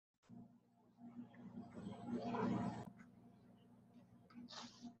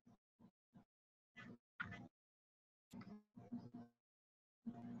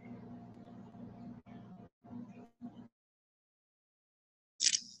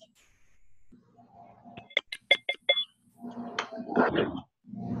Hey,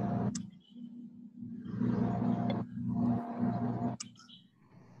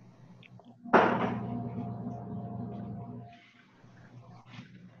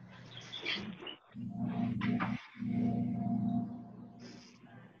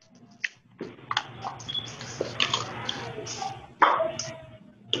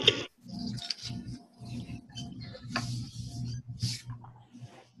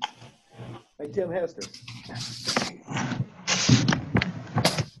 Tim Hester.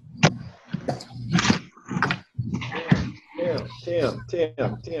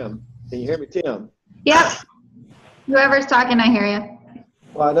 Tim. Can you hear me, Tim? Yep. Whoever's talking, I hear you.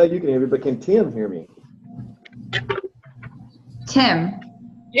 Well, I know you can hear me, but can Tim hear me? Tim.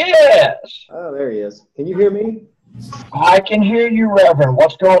 Yes. Oh, there he is. Can you hear me? I can hear you, Reverend.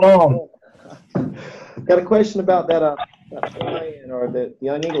 What's going on? Got a question about that fly-in or the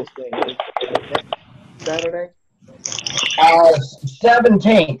Young Eagles thing. Saturday?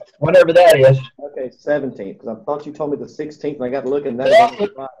 17th, whatever that is. Okay, 17th. Because I thought you told me the 16th, and I got to look, and that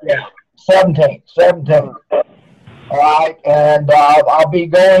yeah, 17th. All right, and I'll be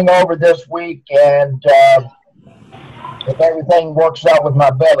going over this week, and if everything works out with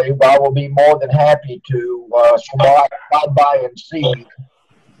my belly, I will be more than happy to stop by and see you.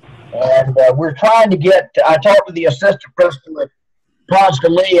 And we're trying to get, I talked to the assistant principal at Ponce de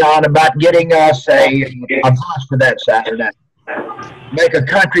Leon about getting us a bus for that Saturday. Make a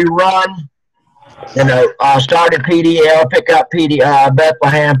country run, start at PDL, pick up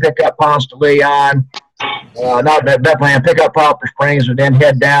Bethlehem, pick up Ponce de Leon, not Bethlehem, pick up Poplar Springs, and then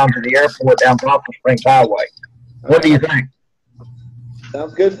head down to the airport down Poplar Springs Highway. What do you think?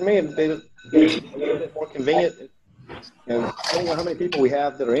 Sounds good to me. It'd be a little bit more convenient. I don't know how many people we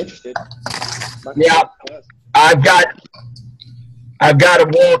have that are interested. Yeah, I've got to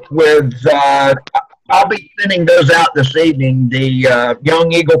work with. I'll be sending those out this evening. The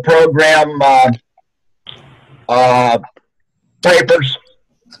Young Eagle Program papers.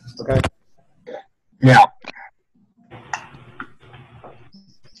 Okay. Yeah.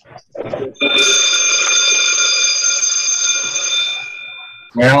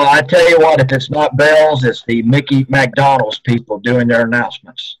 Well, I tell you what, if it's not bells, it's the Mickey McDonald's people doing their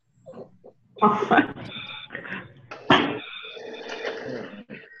announcements.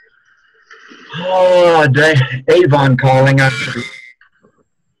 Oh, Avon calling.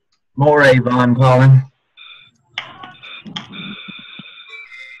 More Avon calling.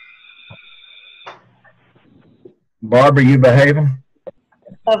 Barbara, you behaving?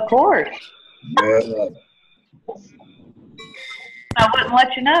 Of course. Good. I wouldn't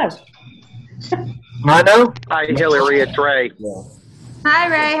let you know. I know. Hi, Hillary. It's Ray. Hi,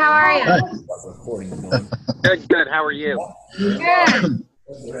 Ray. How are you? Good. How are you? Good.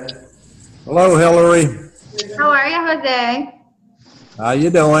 Hello, Hillary. How are you, Jose? How you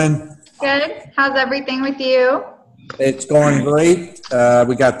doing? Good. How's everything with you? It's going great.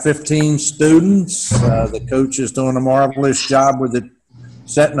 We got 15 students. The coach is doing a marvelous job with it,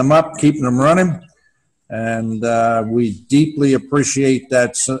 setting them up, keeping them running. And we deeply appreciate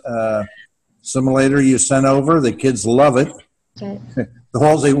that simulator you sent over. The kids love it. Good.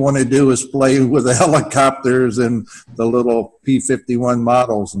 All they want to do is play with the helicopters and the little P-51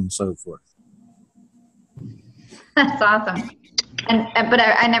 models and so forth. That's awesome. And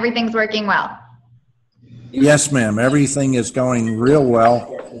everything's working well. Yes, ma'am. Everything is going real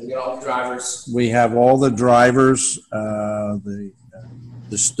well. We get all the drivers. We have all the drivers. The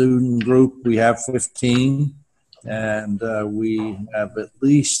student group, we have 15, and we have at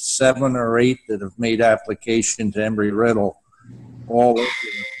least 7 or 8 that have made application to Embry-Riddle all over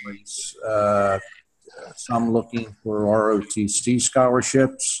the place. Some looking for ROTC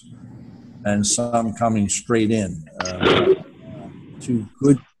scholarships, and some coming straight in. 2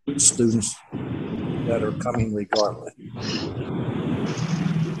 good students that are coming regardless.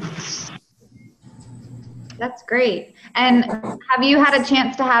 That's great. And have you had a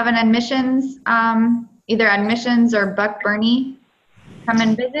chance to have an admissions, either admissions or Buck Burney come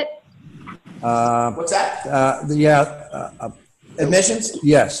and visit? What's that? Admissions?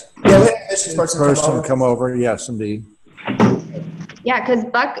 Yes. Yeah, we had an admissions person come over. Yes, indeed. Yeah, because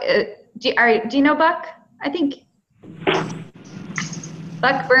Buck, do you know Buck? I think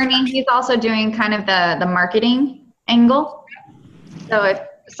Buck Burney, he's also doing kind of the marketing angle. So if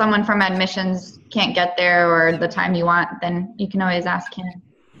someone from admissions can't get there or the time you want, then you can always ask him.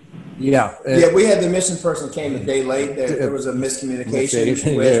 Yeah. We had the admissions person came a day late. There was a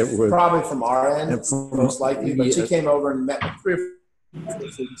miscommunication probably from our end, most likely. But she came over and met with 3 or 4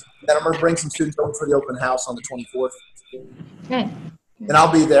 students. Then I'm going to bring some students over for the open house on the 24th. Good. And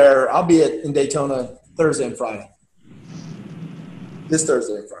I'll be there. I'll be in Daytona Thursday and Friday. This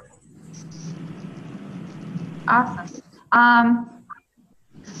Thursday and Friday. Awesome.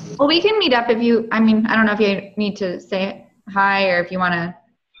 Well, we can meet up if you, I don't know if you need to say hi or if you want to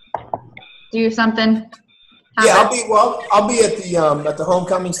do something. Yeah, I'll be at the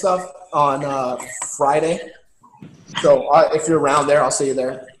homecoming stuff on Friday. So if you're around there, I'll see you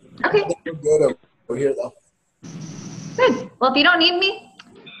there. Okay. We're good over here though. Good. Well, if you don't need me,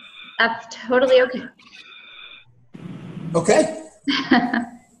 that's totally okay. Okay.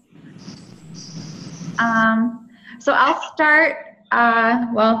 So I'll start,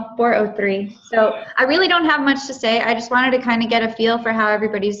 4:03. So I really don't have much to say. I just wanted to kind of get a feel for how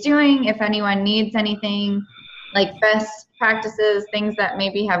everybody's doing, if anyone needs anything, like best practices, things that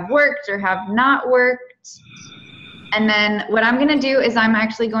maybe have worked or have not worked. And then what I'm going to do is I'm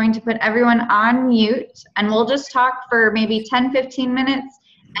actually going to put everyone on mute, and we'll just talk for maybe 10, 15 minutes.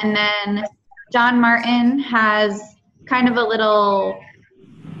 And then John Martin has kind of a little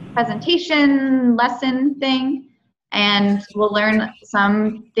presentation lesson thing, and we'll learn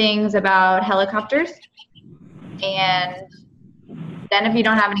some things about helicopters. And then if you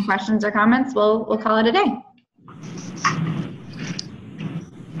don't have any questions or comments, we'll call it a day.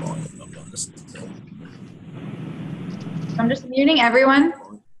 I'm just muting everyone.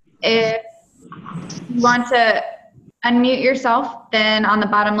 If you want to unmute yourself, then on the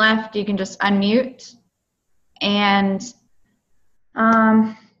bottom left, you can just unmute. And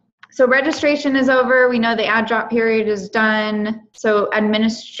so registration is over. We know the ad drop period is done. So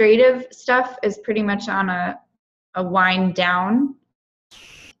administrative stuff is pretty much on a wind down.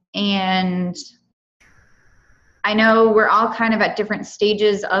 And I know we're all kind of at different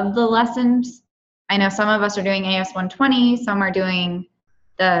stages of the lessons. I know some of us are doing AS-120, some are doing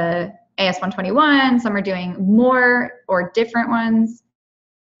the AS-121, some are doing more or different ones.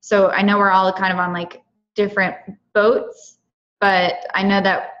 So I know we're all kind of on like different boats, but I know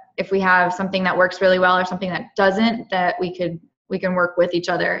that if we have something that works really well or something that doesn't, that we can work with each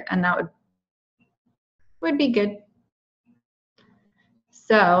other, and that would be good.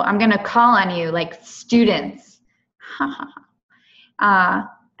 So I'm gonna call on you like students.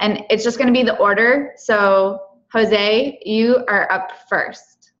 And it's just gonna be the order. So Jose, you are up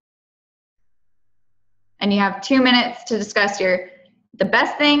first. And you have 2 minutes to discuss the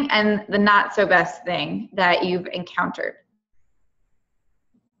best thing and the not so best thing that you've encountered.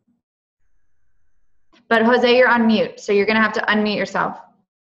 But Jose, you're on mute, so you're gonna have to unmute yourself.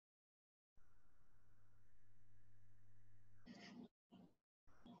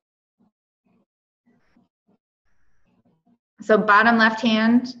 So bottom left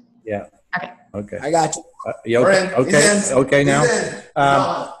hand. Yeah. Okay. Okay. I got you. You okay? Okay now.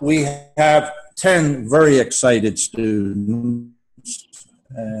 We have 10 very excited students,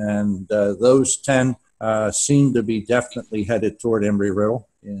 and those 10 seem to be definitely headed toward Embry-Riddle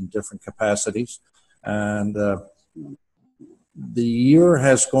in different capacities. And the year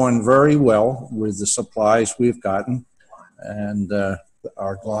has gone very well with the supplies we've gotten, and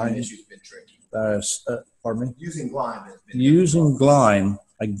our Glime issue's been tricky. Pardon me? Using Glime has been Using Glime,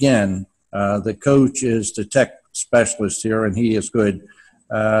 again, the coach is the tech specialist here, and he is good.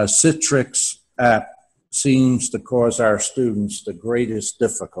 Citrix app seems to cause our students the greatest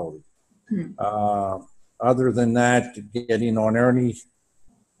difficulty. Other than that, getting on Ernie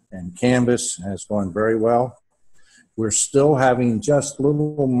and Canvas has gone very well. We're still having just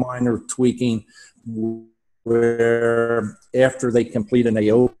little minor tweaking where after they complete an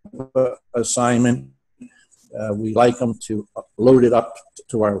AOPA assignment, we like them to load it up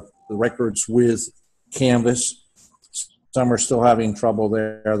to our records with Canvas. Some are still having trouble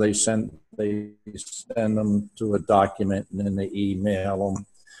there. They send them to a document and then they email them.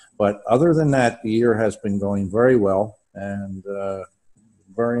 But other than that, the year has been going very well and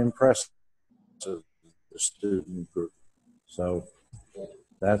very impressive, the student group. So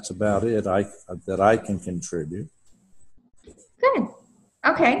that's about it that I can contribute. Good.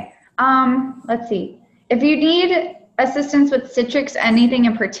 Okay. Let's see. If you need assistance with Citrix, anything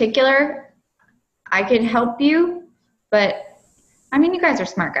in particular, I could help you. But I mean, you guys are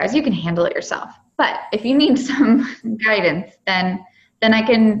smart guys. You can handle it yourself. But if you need some guidance, then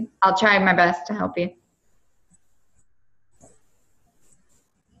I'll try my best to help you.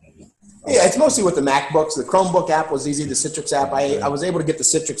 Yeah, it's mostly with the MacBooks. The Chromebook app was easy. The Citrix app, I was able to get the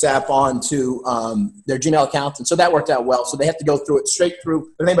Citrix app onto their Gmail account, and so that worked out well. So they have to go through it straight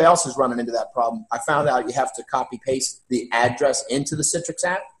through. But if anybody else is running into that problem, I found out you have to copy-paste the address into the Citrix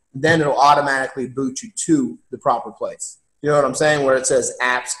app. Then it'll automatically boot you to the proper place. You know what I'm saying? Where it says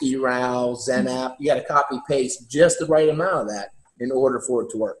apps, eRow, Zen app, you got to copy-paste just the right amount of that in order for it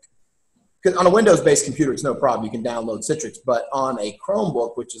to work. because on a Windows-based computer, it's no problem. You can download Citrix. But on a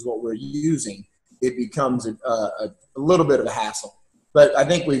Chromebook, which is what we're using, it becomes a little bit of a hassle. But I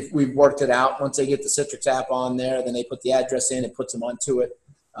think we've worked it out. Once they get the Citrix app on there, then they put the address in, it puts them onto it.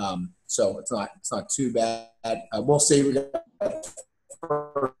 So it's not too bad. We'll see. We got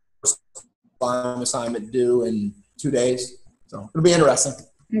first assignment due in 2 days, so it'll be interesting.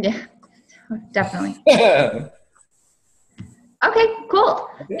 Yeah, definitely. Okay, cool.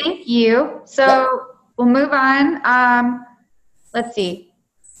 Thank you. So we'll move on. Let's see.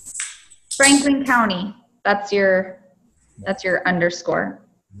 Franklin County. That's your underscore.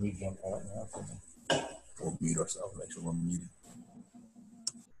 We jump out now. We'll mute ourselves. Make sure we're muted.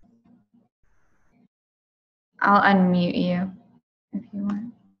 I'll unmute you if you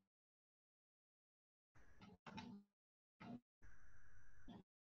want.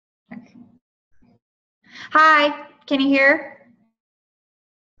 Okay. Hi, can you hear?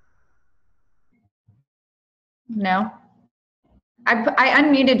 No. I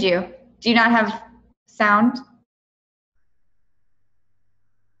unmuted you. Do you not have sound?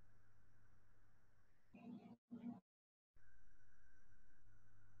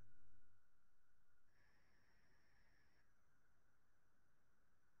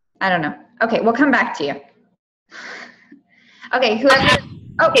 I don't know. Okay, we'll come back to you. Okay, whoever.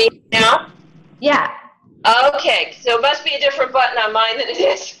 Okay, now? Yeah. Okay, so it must be a different button on mine than it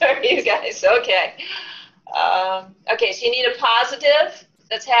is for you guys. Okay. Okay, so you need a positive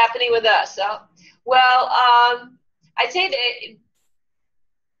that's happening with us. So, well, I'd say that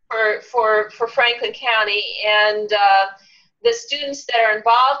for Franklin County and the students that are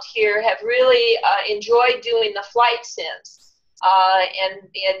involved here have really enjoyed doing the flight sims. And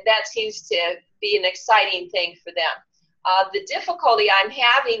that seems to be an exciting thing for them. The difficulty I'm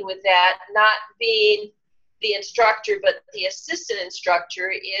having with that, not being the instructor but the assistant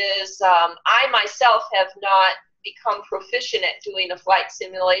instructor, is I myself have not become proficient at doing a flight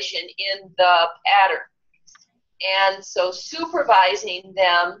simulation in the pattern. And so supervising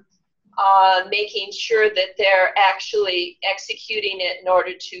them, making sure that they're actually executing it in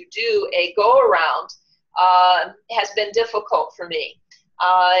order to do a go-around has been difficult for me.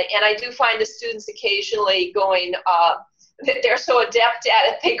 And I do find the students occasionally going, they're so adept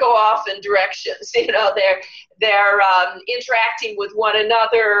at it, they go off in directions. You know, they're interacting with one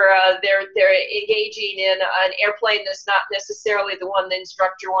another. They're engaging in an airplane that's not necessarily the one the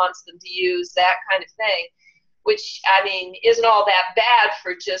instructor wants them to use, that kind of thing. Which, I mean, isn't all that bad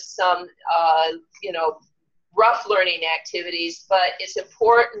for just some, you know, rough learning activities, but it's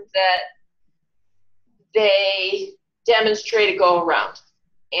important that they demonstrate a go-around.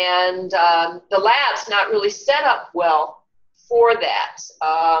 And the lab's not really set up well for that.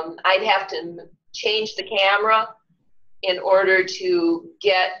 I'd have to change the camera in order to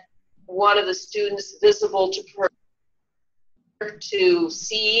get one of the students visible to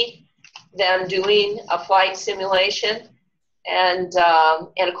see them doing a flight simulation. And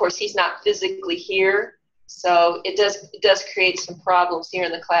of course, he's not physically here. So it does create some problems here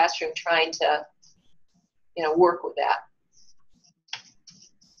in the classroom trying to, you know, work with that.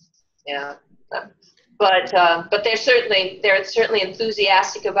 Yeah, but they're certainly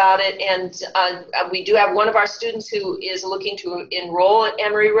enthusiastic about it, and we do have one of our students who is looking to enroll at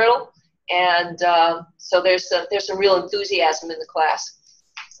Embry-Riddle, and so there's some real enthusiasm in the class.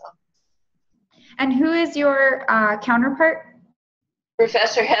 So. And who is your counterpart?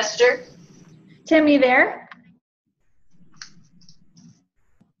 Professor Hester. Tim, you there?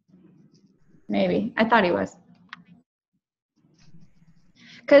 Maybe. I thought he was.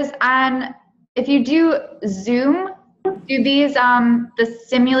 Because if you do Zoom, do these, the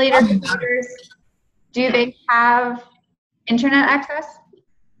simulator computers, do they have internet access?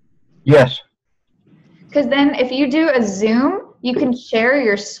 Yes. Because then if you do a Zoom, you can share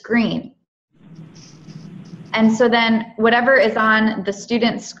your screen. And so then whatever is on the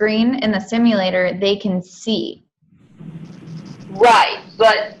student's screen in the simulator, they can see. Right,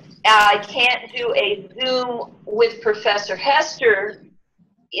 but I can't do a Zoom with Professor Hester.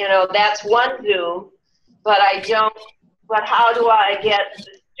 You know, that's one Zoom, but how do I get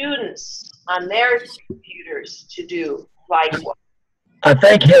the students on their computers to do likewise? I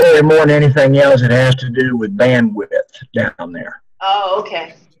think, Hillary, more than anything else, it has to do with bandwidth down there. Oh,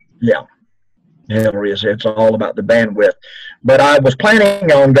 okay. Yeah. Hillary, it's all about the bandwidth. But I was planning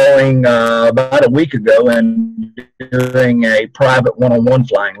on going about a week ago and doing a private one-on-one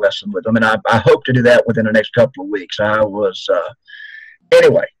flying lesson with them, and I hope to do that within the next couple of weeks. I was,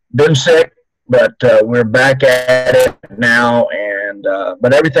 anyway, been sick, but we're back at it now, and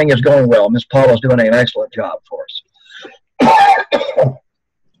but everything is going well. Miss Paula's doing an excellent job for us.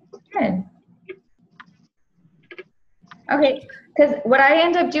 Good. Okay, because what I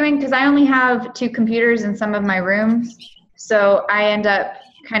end up doing, because I only have 2 computers in some of my rooms, so I end up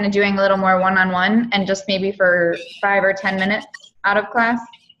kind of doing a little more one-on-one and just maybe for 5 or 10 minutes out of class,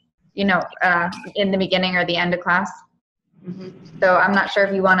 you know, in the beginning or the end of class. So I'm not sure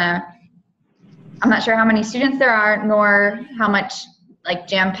if you want to, I'm not sure how many students there are, nor how much like how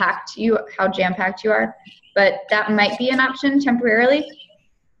jam-packed you are, but that might be an option temporarily.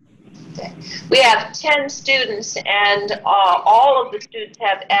 We have 10 students, and all of the students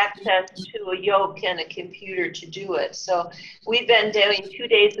have access to a yoke and a computer to do it. So we've been doing 2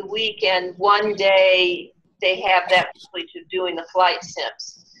 days a week, and 1 day they have that privilege of doing the flight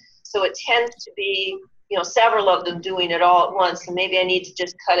sims. So it tends to be, you know, several of them doing it all at once, and maybe I need to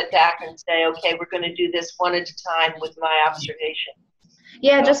just cut it back and say, okay, we're going to do this one at a time with my observation.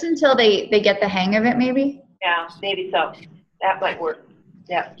 Yeah, just until they get the hang of it, maybe. Yeah, maybe so. That might work.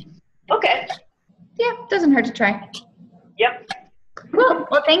 Yeah. Okay. Yeah, doesn't hurt to try. Yep. Cool.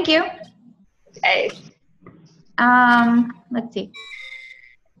 Well, thank you. Okay. Let's see.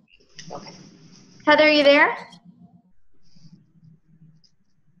 Okay. Heather, are you there?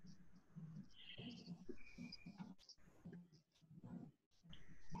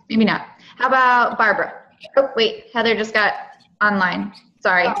 Maybe not. How about Barbara? Oh, wait, Heather just got online.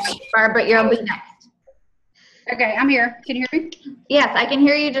 Sorry. Barbara, you'll be next. Okay, I'm here. Can you hear me? Yes, I can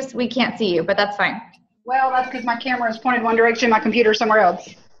hear you, just we can't see you, but that's fine. Well, that's because my camera is pointed one direction, my computer somewhere else.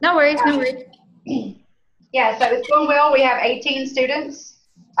 No worries, no worries. Yeah, so it's going well. We have 18 students,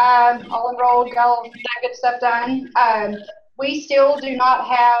 all enrolled, got all that good stuff done. We still do not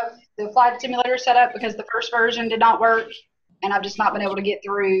have the flight simulator set up because the first version did not work, and I've just not been able to get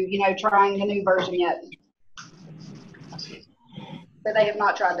through, you know, trying the new version yet. So they have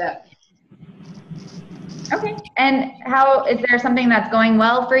not tried that. Okay. And how, is there something that's going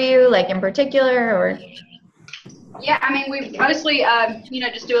well for you, like in particular, or? Yeah, I mean, we've mostly, you know,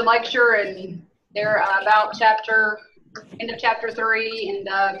 just do a lecture, and they're about end of chapter 3 in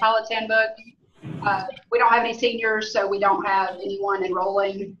the pilot's handbook. We don't have any seniors, so we don't have anyone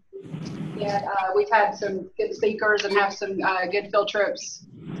enrolling yet. We've had some good speakers and have some good field trips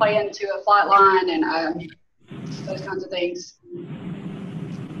planned to a flight line and those kinds of things.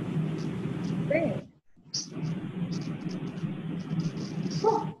 Great.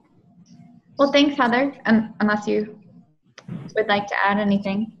 Cool. Well, thanks, Heather, unless you would like to add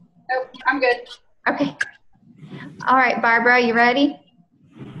anything. Nope, I'm good. Okay. All right, Barbara, you ready?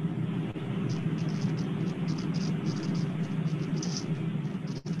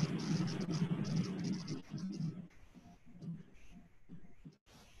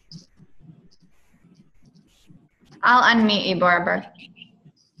 I'll unmute you, Barbara.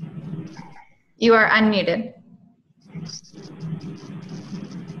 You are unmuted.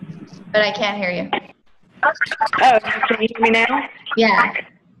 But I can't hear you. Oh, can you hear me now? Yeah.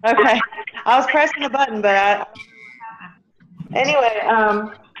 Okay. I was pressing the button, but anyway,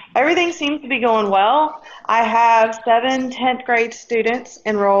 everything seems to be going well. I have 7 10th grade students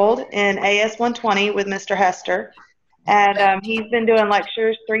enrolled in AS 120 with Mr. Hester, and he's been doing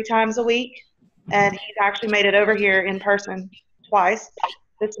lectures 3 times a week, and he's actually made it over here in person twice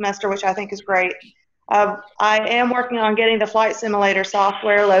this semester, which I think is great. I am working on getting the flight simulator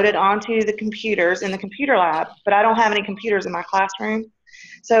software loaded onto the computers in the computer lab, but I don't have any computers in my classroom.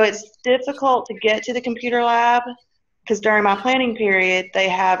 So it's difficult to get to the computer lab because during my planning period, they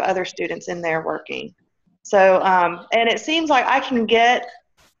have other students in there working. So, and it seems like I can get,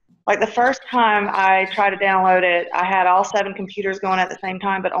 like the first time I tried to download it, I had all 7 computers going at the same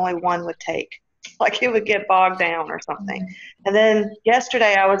time, but only one would take. Like it would get bogged down or something. And then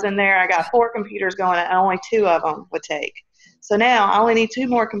yesterday I was in there, I got 4 computers going and only 2 of them would take. So now I only need 2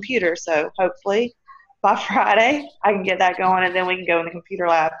 more computers. So hopefully by Friday I can get that going, and then we can go in the computer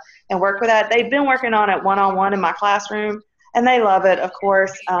lab and work with that. They've been working on it one-on-one in my classroom, and they love it, of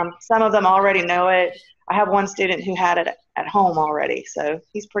course. Some of them already know it. I have one student who had it at home already, so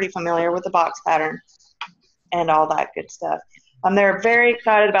he's pretty familiar with the box pattern and all that good stuff. They're very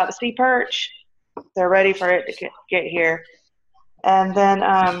excited about the sea perch. They're ready for it to get here. And then,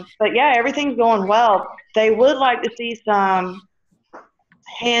 but yeah, everything's going well. They would like to see some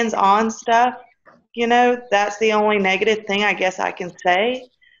hands-on stuff. You know, that's the only negative thing I guess I can say.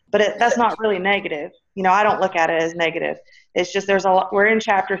 But that's not really negative. You know, I don't look at it as negative. It's just there's a lot, we're in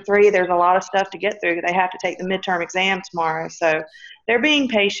chapter 3. There's a lot of stuff to get through. They have to take the midterm exam tomorrow. So they're being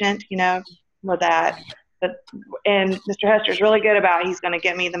patient, you know, with that. And Mr. Hester's really good about, he's going to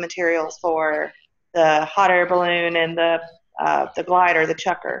get me the materials for the hot air balloon and the glider, the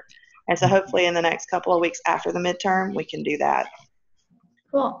chucker. And so hopefully in the next couple of weeks after the midterm, we can do that.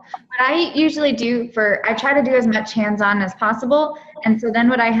 Cool. What I usually do I try to do as much hands-on as possible. And so then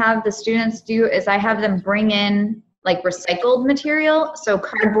what I have the students do is I have them bring in like recycled material. So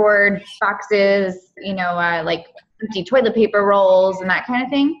cardboard boxes, like empty toilet paper rolls and that kind of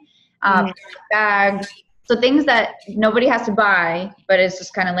thing. Bags. So things that nobody has to buy, but it's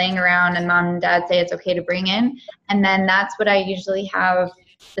just kind of laying around and mom and dad say it's okay to bring in. And then that's what I usually have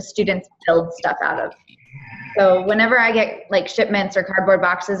the students build stuff out of. So whenever I get like shipments or cardboard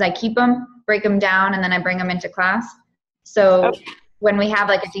boxes, I keep them, break them down, and then I bring them into class. So when we have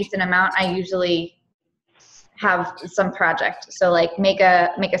like a decent amount, I usually have some project. So like make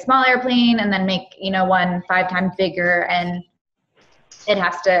a small airplane and then make, one 5 times bigger, and it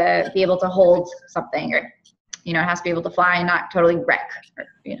has to be able to hold something, or, it has to be able to fly and not totally wreck,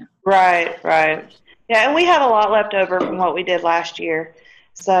 Right. Yeah, and we have a lot left over from what we did last year.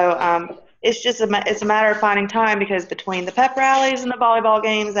 So it's just it's a matter of finding time, because between the pep rallies and the volleyball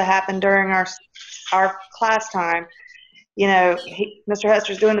games that happen during our class time, Mr.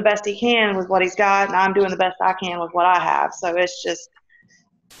 Hester's doing the best he can with what he's got, and I'm doing the best I can with what I have. So it's just,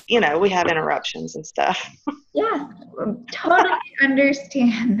 we have interruptions and stuff. Yeah, totally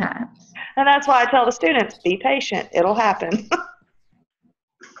understand that. And that's why I tell the students, be patient. It'll happen.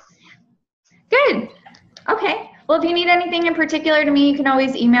 Good. Okay. Well, if you need anything in particular to me, you can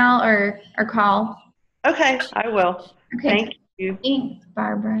always email or call. Okay, I will. Okay. Thank you. Thanks,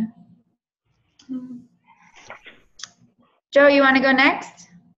 Barbara. Joe, you want to go next?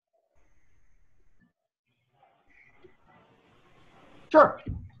 Sure.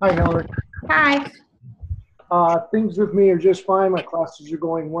 Hi, Hillary. Hi. Things with me are just fine. My classes are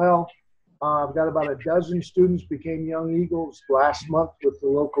going well. I've got about a dozen students became Young Eagles last month with the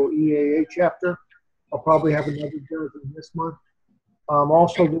local EAA chapter. I'll probably have another dozen this month.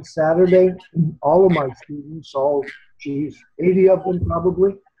 Also this Saturday, all of my students, 80 of them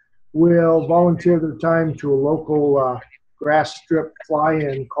probably, will volunteer their time to a local grass strip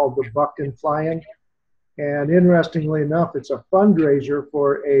fly-in called the Buckton Fly-In. And interestingly enough, it's a fundraiser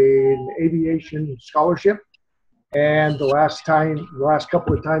for an aviation scholarship. And the last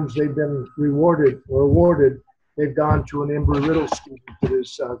couple of times they've been awarded, they've gone to an Embry-Riddle student that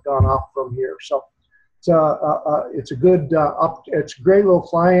has gone off from here. So it's a good, it's a great little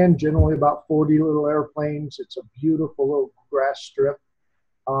fly-in, generally about 40 little airplanes. It's a beautiful little grass strip.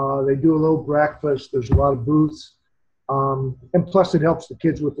 They do a little breakfast. There's a lot of booths. And plus it helps the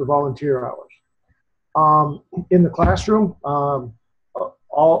kids with their volunteer hours. In the classroom,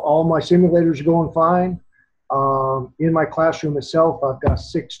 all my simulators are going fine. In my classroom itself, I've got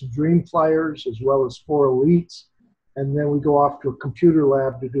 6 Dream Flyers as well as 4 Elites. And then we go off to a computer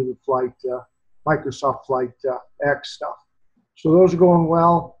lab to do the flight, Microsoft Flight X stuff. So those are going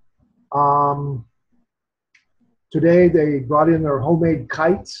well. Today they brought in their homemade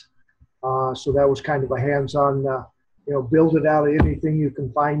kites. So that was kind of a hands-on, build it out of anything you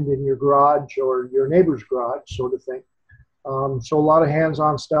can find in your garage or your neighbor's garage sort of thing. So a lot of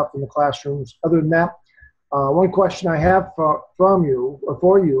hands-on stuff in the classrooms. Other than that, one question I have for you,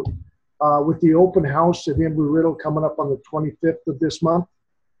 with the open house at Embry-Riddle coming up on the 25th of this month,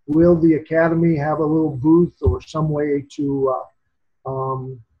 will the Academy have a little booth or some way to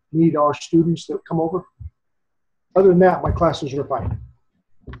meet our students that come over? Other than that, my classes are fine.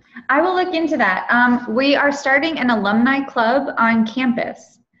 I will look into that. We are starting an alumni club on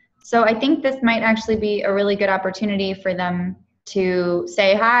campus. So I think this might actually be a really good opportunity for them to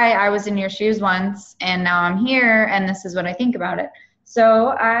say, hi, I was in your shoes once and now I'm here and this is what I think about it. So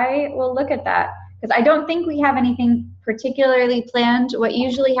I will look at that, because I don't think we have anything particularly planned. What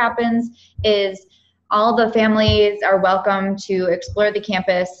usually happens is all the families are welcome to explore the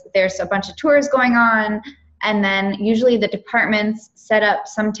campus. There's a bunch of tours going on, and then usually the departments set up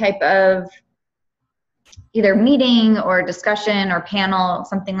some type of either meeting or discussion or panel,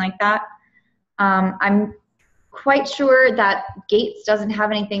 something like that. I'm quite sure that Gates doesn't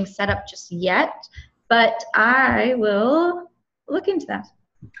have anything set up just yet, but I will look into that.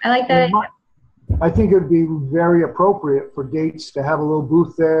 I like that idea. I think it would be very appropriate for Gates to have a little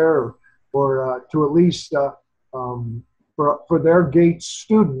booth there, or to at least for their Gates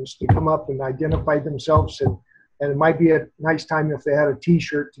students to come up and identify themselves, and it might be a nice time if they had a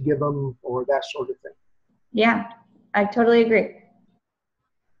T-shirt to give them or that sort of thing. Yeah, I totally agree.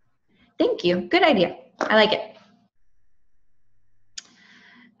 Thank you. Good idea. I like it.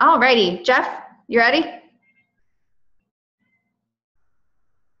 Alrighty, Jeff, you ready?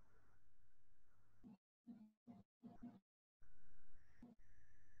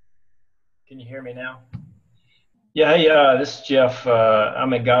 Can you hear me now? Yeah, hey, this is Jeff.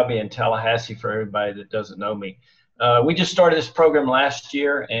 I'm in Gabi in Tallahassee for everybody that doesn't know me. We just started this program last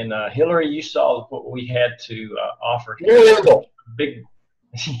year, and Hillary, you saw what we had to offer. War Eagle. Big,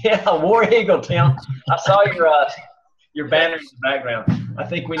 yeah, War Eagle, Tim. I saw your banner in the background. I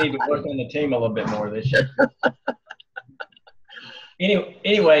think we need to work on the team a little bit more this year.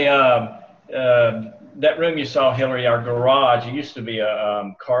 Anyway, that room you saw, Hillary, our garage, it used to be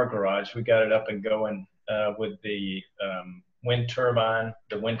a car garage. We got it up and going with the wind turbine,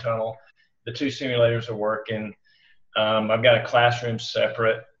 the wind tunnel. The 2 simulators are working. I've got a classroom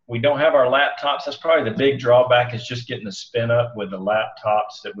separate. We don't have our laptops. That's probably the big drawback, is just getting the spin up with the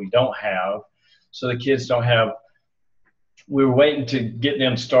laptops that we don't have. So the kids don't have, we were waiting to get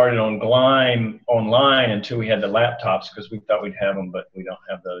them started online until we had the laptops, because we thought we'd have them, but we don't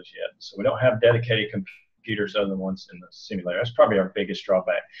have those yet. So we don't have dedicated computers other than ones in the simulator. That's probably our biggest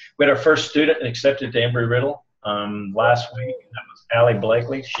drawback. We had our first student accepted to Embry-Riddle last week. That was Allie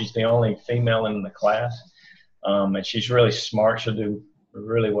Blakely. She's the only female in the class. And she's really smart. She'll do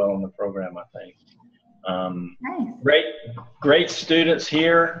really well in the program, I think. Nice. Great students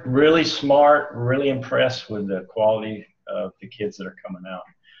here, really smart, really impressed with the quality of the kids that are coming out.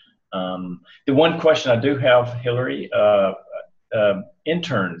 The one question I do have, Hillary,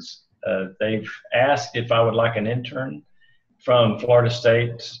 interns. They've asked if I would like an intern from Florida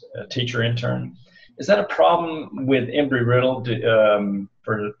State, a teacher intern. Is that a problem with Embry-Riddle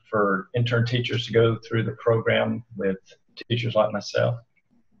for intern teachers to go through the program with teachers like myself?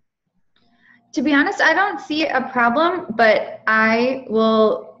 To be honest, I don't see a problem, but I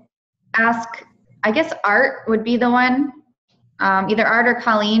will ask, I guess Art would be the one, either Art or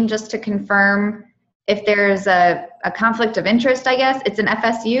Colleen, just to confirm if there's a conflict of interest, I guess. It's an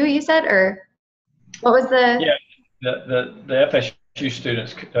FSU, you said, or what was the? Yeah, the FSU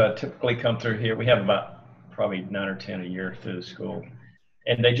students typically come through here. We have about probably 9 or 10 a year through the school.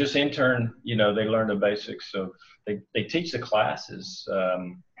 And they just intern, they learn the basics of, they teach the classes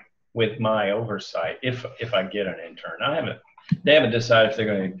with my oversight if I get an intern. They haven't decided if they're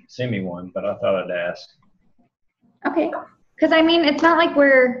going to send me one, but I thought I'd ask. Okay. Because, it's not like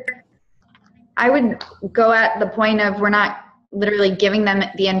I would go at the point of we're not literally giving them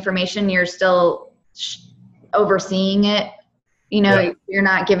the information. You're still overseeing it. Yeah. You're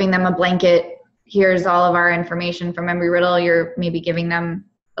not giving them a blanket, here's all of our information from Embry-Riddle. You're maybe giving them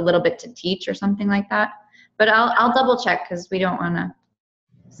a little bit to teach or something like that. But I'll double check, because we don't want to.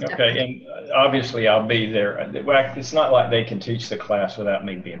 Okay, and obviously I'll be there. It's not like they can teach the class without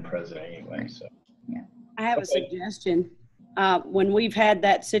me being present anyway. So. Yeah. I have a suggestion. When we've had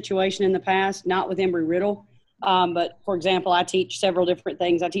that situation in the past, not with Embry-Riddle, but for example, I teach several different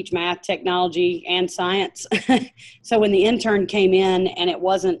things. I teach math, technology, and science. So when the intern came in and it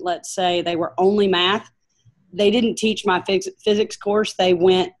wasn't, let's say, they were only math, they didn't teach my physics course. They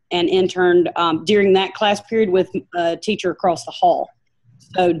went and interned during that class period with a teacher across the hall.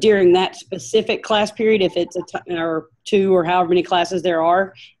 So during that specific class period, if it's or 2 or however many classes there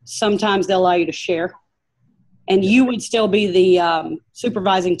are, sometimes they'll allow you to share. And you would still be the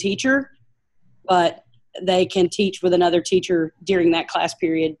supervising teacher, but they can teach with another teacher during that class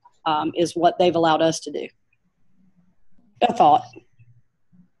period, is what they've allowed us to do. A thought.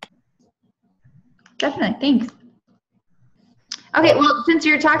 Definitely. Thanks. Okay. Well, since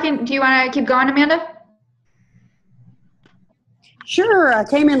you're talking, do you want to keep going, Amanda? Sure. I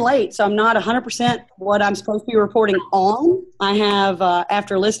came in late, so I'm not 100% what I'm supposed to be reporting on. I have,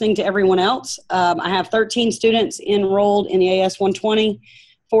 after listening to everyone else, I have 13 students enrolled in the AS120,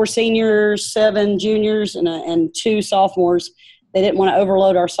 4 seniors, 7 juniors, and 2 sophomores. They didn't want to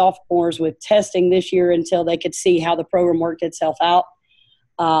overload our sophomores with testing this year until they could see how the program worked itself out.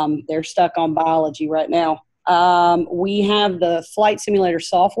 They're stuck on biology right now. We have the flight simulator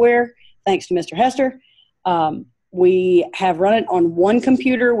software, thanks to Mr. Hester. We have run it on 1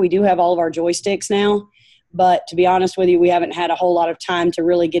 computer. We do have all of our joysticks now, but to be honest with you, we haven't had a whole lot of time to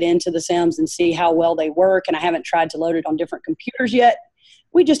really get into the sims and see how well they work, and I haven't tried to load it on different computers yet.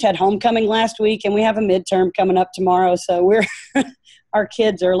 We just had homecoming last week, and we have a midterm coming up tomorrow, so our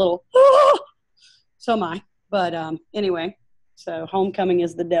kids are a little, so am I. But anyway, so homecoming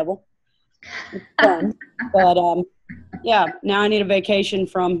is the devil. It's fun. But yeah, now I need a vacation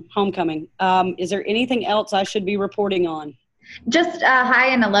from homecoming. Is there anything else I should be reporting on? Just a high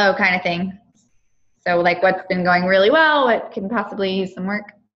and a low kind of thing. So like what's been going really well, what can possibly use some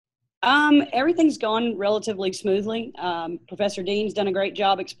work? Everything's gone relatively smoothly. Professor Dean's done a great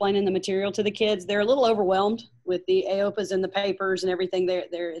job explaining the material to the kids. They're a little overwhelmed with the AOPAs and the papers and everything.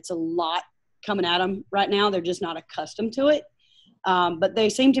 It's a lot coming at them right now. They're just not accustomed to it. But they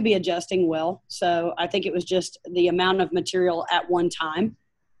seem to be adjusting well. So I think it was just the amount of material at one time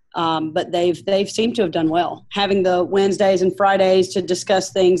But they've seemed to have done well, having the Wednesdays and Fridays to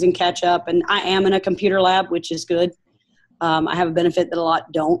discuss things and catch up. And I am in a computer lab, which is good. I have a benefit that a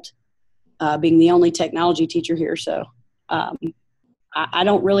lot don't, being the only technology teacher here. So I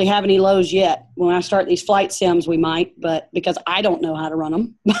don't really have any lows yet. When I start these flight sims, we might, but because I don't know how to run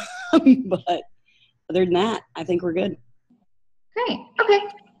them. But other than that, I think we're good. Great. Okay.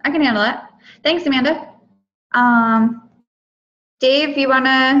 I can handle that. Thanks, Amanda. Dave, you want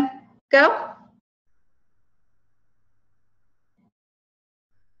to go?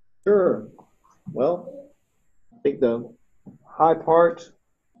 Sure. Well, I think the high part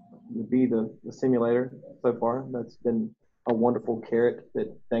would be the simulator so far. That's been a wonderful carrot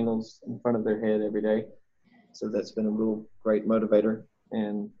that dangles in front of their head every day. So that's been a real great motivator.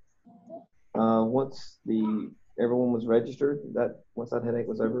 And once everyone was registered, once that headache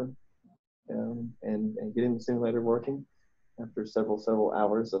was over, and getting the simulator working after several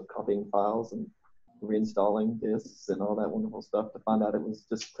hours of copying files and reinstalling disks and all that wonderful stuff to find out it was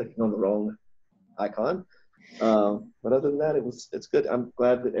just clicking on the wrong icon. But other than that, it's good. I'm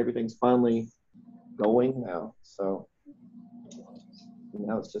glad that everything's finally going now. So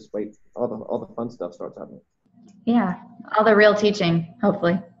now it's just wait. All the fun stuff starts happening. Yeah, all the real teaching,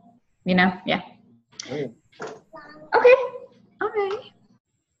 hopefully. Yeah. Oh, yeah. Okay. All right.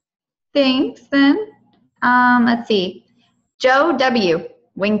 Thanks, then. Let's see. Joe W.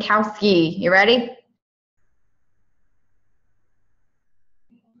 Winkowski. You ready?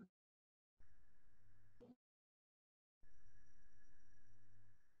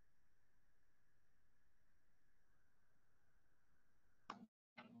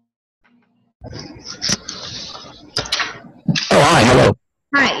 Oh, hi, hello.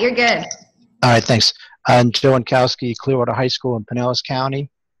 Hi, you're good. All right, thanks. I'm Joe Winkowski, Clearwater High School in Pinellas County.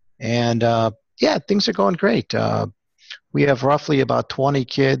 And yeah, things are going great. We have roughly about 20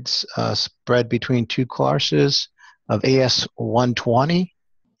 kids spread between 2 courses of AS 120.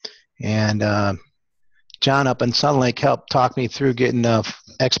 And John up in Sun Lake helped talk me through getting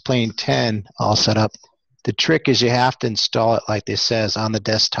X-Plane 10 all set up. The trick is you have to install it like this says on the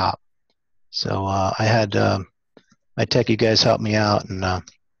desktop. So I had my techie guys help me out, and I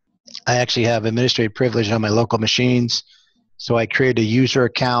actually have administrative privilege on my local machines. So I created a user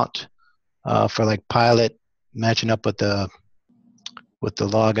account for like Pilot, matching up with the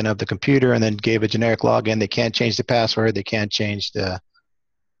login of the computer, and then gave a generic login. They can't change the password. They can't change the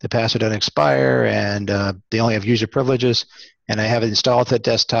password doesn't expire, and they only have user privileges. And I have it installed to the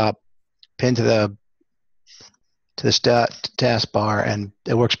desktop, pinned to the taskbar, and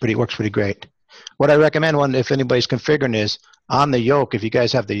it works pretty great. What I recommend, if anybody's configuring, is on the yoke. If you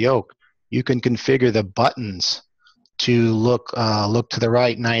guys have the yoke, you can configure the buttons to look to the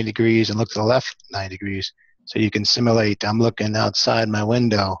right 90 degrees and look to the left 90 degrees. So you can simulate, I'm looking outside my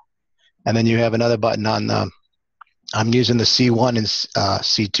window, and then you have another button on I'm using the C1 and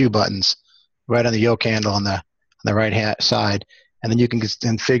C2 buttons right on the yoke handle on the right hand side, and then you can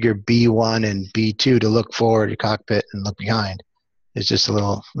configure B1 and B2 to look forward your cockpit and look behind. It's just a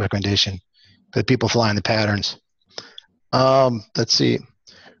little recommendation for the people flying the patterns. Let's see.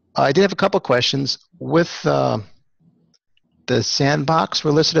 I did have a couple questions. With the sandbox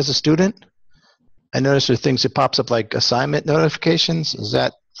we're listed as a student, I noticed there are things that pops up like assignment notifications. Is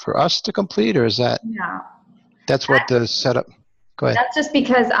that for us to complete, or is that? No. That's what the setup. Go ahead. That's just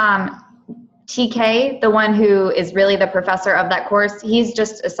because TK, the one who is really the professor of that course, he's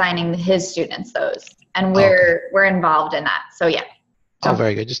just assigning his students those, and we're involved in that. So yeah. Oh,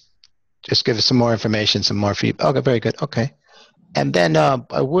 very good. Just give us some more information, some more feedback. Okay, very good. Okay. And then I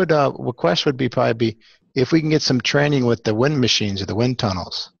would request would probably be if we can get some training with the wind machines or the wind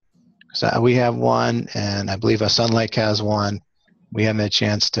tunnels. So we have one, and I believe Sun Lake has one. We haven't had a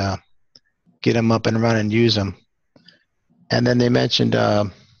chance to get them up and run and use them. And then they mentioned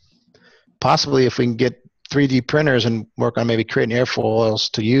possibly if we can get 3D printers and work on maybe creating airfoils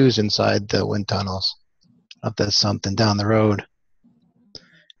to use inside the wind tunnels. If that's something down the road.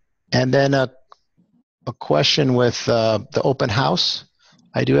 And then a question with the open house.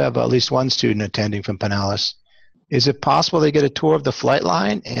 I do have at least one student attending from Pinellas. Is it possible they get a tour of the flight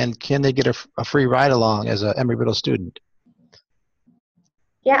line, and can they get a free ride along as an Embry-Riddle student?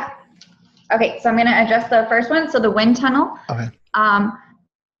 Yeah. Okay, so I'm going to address the first one. So the wind tunnel. Okay.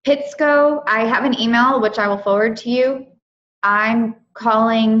 Pitsco, I have an email which I will forward to you. I'm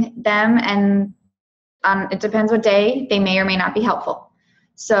calling them, and it depends what day. They may or may not be helpful.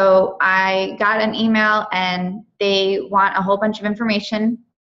 So I got an email, and they want a whole bunch of information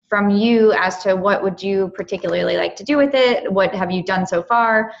from you as to what would you particularly like to do with it, what have you done so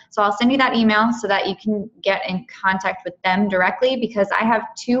far. So I'll send you that email so that you can get in contact with them directly, because I have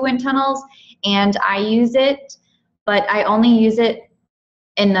 2 wind tunnels and I use it, but I only use it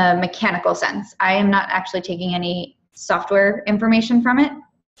in the mechanical sense. I am not actually taking any software information from it.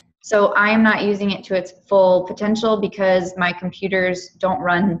 So I am not using it to its full potential because my computers don't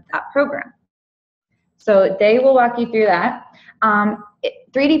run that program. So they will walk you through that.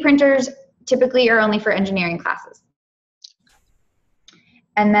 3D printers typically are only for engineering classes.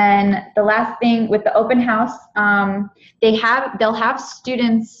 And then the last thing with the open house, they'll have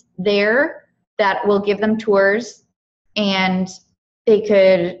students there that will give them tours, and they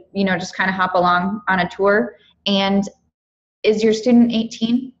could, you know, just kind of hop along on a tour. And is your student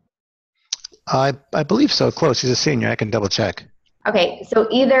 18? I believe so. Close. He's a senior. I can double check. Okay, so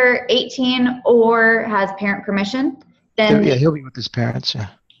either 18 or has parent permission. Then Yeah, he'll be with his parents. Yeah.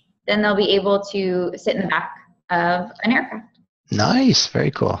 Then they'll be able to sit in the back of an aircraft. Nice.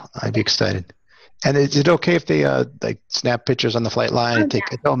 Very cool. I'd be excited. And is it okay if they like snap pictures on the flight line and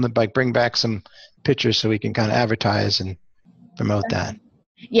tell them to like bring back some pictures so we can kind of advertise and promote that?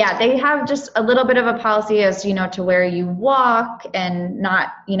 Yeah, they have just a little bit of a policy as, you know, to where you walk and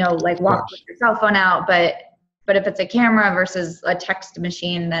not, you know, like walk with your cell phone out, but if it's a camera versus a text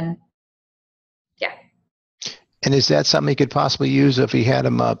machine, then yeah. And is that something he could possibly use if he had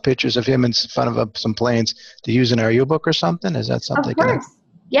him pictures of him in front of some planes to use in our yearbook or something? Is that something? Of course.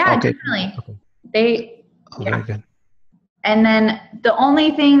 Yeah, okay. Definitely. Okay. Yeah. Very good. And then the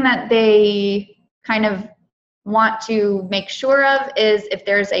only thing that they kind of want to make sure of is if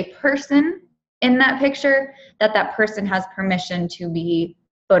there's a person in that picture, that person has permission to be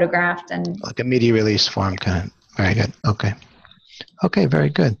photographed. And like a media release form kind of. Very good. Okay. Okay, very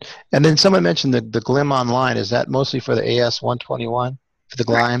good. And then someone mentioned the GLIM online. Is that mostly for the AS121, for the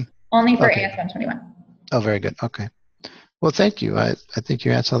GLIM? Only for AS121. Oh, very good. Okay. Well, thank you. I think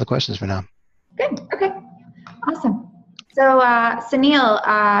you answered all the questions for now. Good. Okay. Awesome. So, Sunil,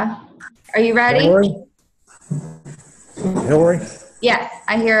 are you ready? Hillary? Yes,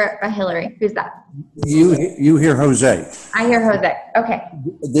 I hear a Hillary. Who's that? You hear Jose. I hear Jose. Okay.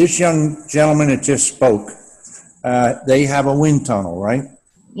 This young gentleman that just spoke, they have a wind tunnel, right?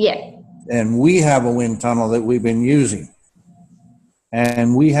 Yes. And we have a wind tunnel that we've been using.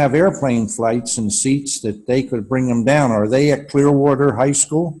 And we have airplane flights and seats that they could bring them down. Are they at Clearwater High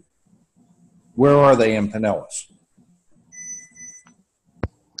School? Where are they in Pinellas?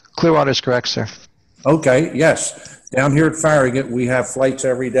 Clearwater is correct, sir. Okay, yes. Down here at Farragut, we have flights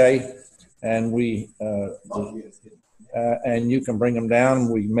every day, and and you can bring them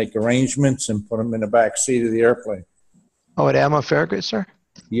down. We make arrangements and put them in the back seat of the airplane. Oh, at Alma Farragut, sir?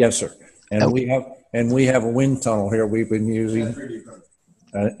 Yes, sir. And we have a wind tunnel here we've been using,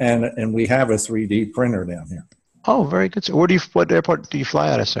 and we have a 3D printer down here. Oh, very good, sir. What airport do you fly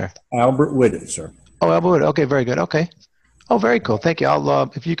out of, sir? Albert Whitted, sir. Oh, Albert Whitted. Okay, very good. Okay. Oh, very cool. Thank you.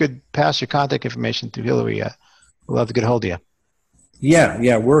 I'll if you could pass your contact information to Hillary, we'll have to get a hold of you.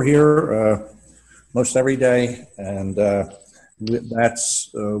 Yeah, we're here most every day, and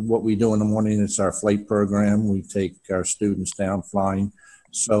that's what we do in the morning. It's our flight program. We take our students down flying,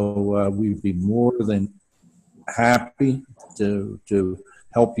 so we'd be more than happy to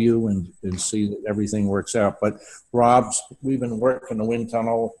help you and see that everything works out. But we've been working the wind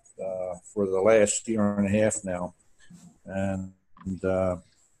tunnel for the last year and a half now, and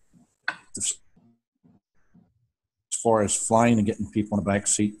as far as flying and getting people in the back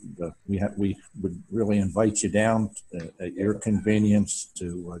seat, we would really invite you down at your convenience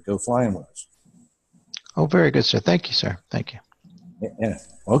to go flying with us. Oh, very good, sir. Thank you, sir. Thank you. Yeah.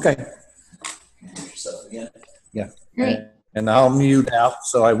 Okay. Yeah. Great. And I'll mute out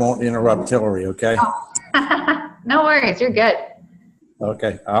so I won't interrupt Hillary, okay? No worries. You're good.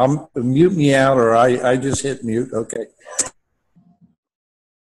 Okay. I'll mute me out, or I just hit mute. Okay.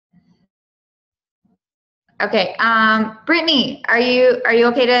 Okay. Brittany, are you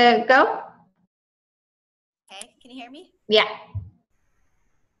okay to go? Okay. Can you hear me? Yeah.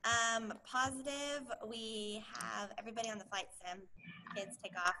 Positive. We have everybody on the flight sim. Kids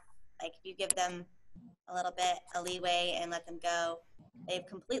take off. Like, if you give them a little bit of leeway and let them go, they've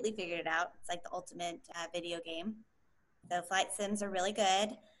completely figured it out. It's like the ultimate video game. So flight sims are really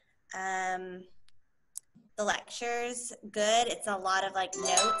good. The lectures, good. It's a lot of like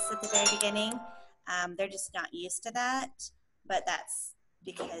notes at the very beginning. They're just not used to that, but that's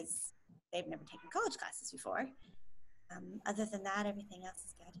because they've never taken college classes before. Other than that, everything else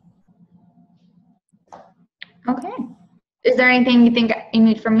is good. Okay. Is there anything you think you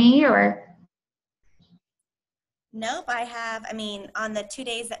need from me, or? Nope, I mean, on the 2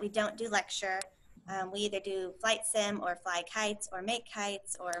 days that we don't do lecture, we either do flight sim or fly kites or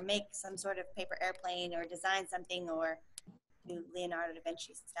make some sort of paper airplane or design something or do Leonardo da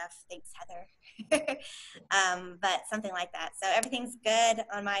Vinci stuff. Thanks, Heather. But something like that. So everything's good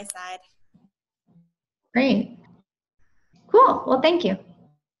on my side. Great. Cool. Well, thank you.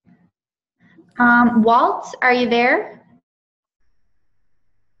 Walt, are you there?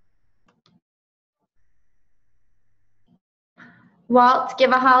 Walt,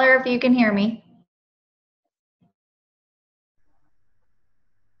 give a holler if you can hear me.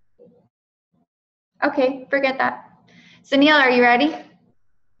 Okay, forget that. Sunil, are you ready?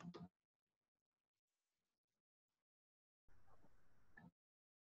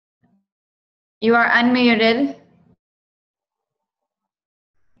 You are unmuted.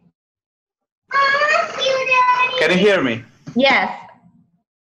 Can you hear me? Yes.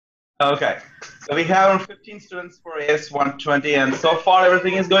 Okay. So we have around 15 students for AS 120, and so far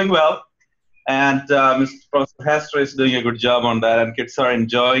everything is going well. And Mr. Professor Hester is doing a good job on that, and kids are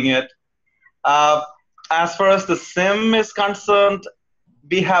enjoying it. As far as the sim is concerned,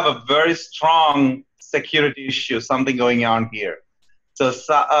 we have a very strong security issue, something going on here. So,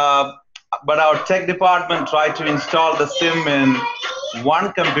 but our tech department tried to install the sim in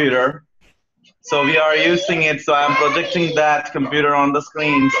one computer. So we are using it, so I'm projecting that computer on the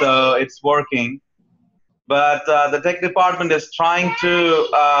screen, so it's working. But the tech department is trying to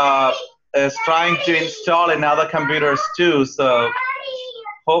install in other computers too. So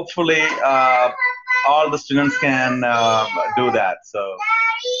hopefully all the students can do that. So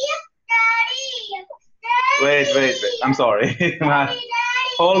wait. I'm sorry.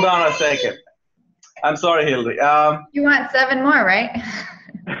 Hold on a second. I'm sorry, Hilary. You want 7 more, right?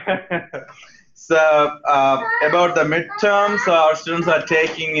 So about the midterms, our students are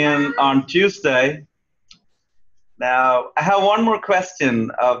taking in on Tuesday. Now, I have one more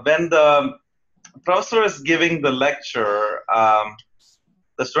question. When the professor is giving the lecture,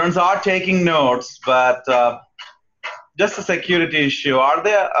 the students are taking notes, but just a security issue. Are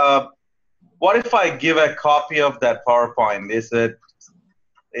there? What if I give a copy of that PowerPoint? Is it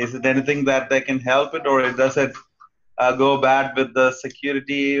anything that they can help it, or does it go bad with the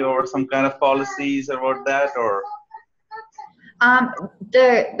security or some kind of policies about that, or?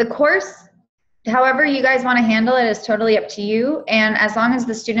 The course, however you guys want to handle it, is totally up to you. And as long as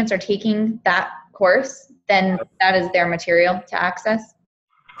the students are taking that course, then that is their material to access.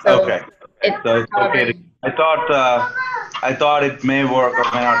 So okay. So it's okay. I thought it may work or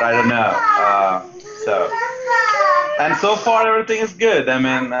may not. I don't know. And so far everything is good. I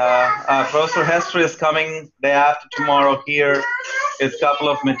mean, Professor Hester is coming day after tomorrow here. It's a couple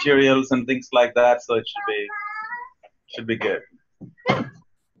of materials and things like that, so it should be good.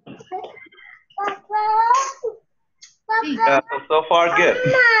 So far good. Okay,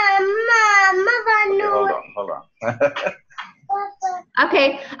 hold on.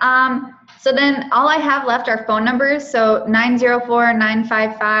 Okay, so then all I have left are phone numbers. So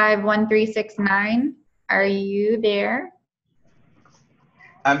 904-955-1369. Are you there?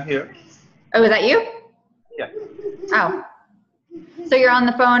 I'm here. Oh, is that you? Yeah. Oh. So you're on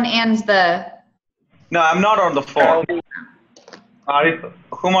the phone and the... No, I'm not on the phone.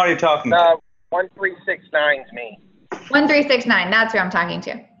 Whom are you talking to? 1369's me. 1369, that's who I'm talking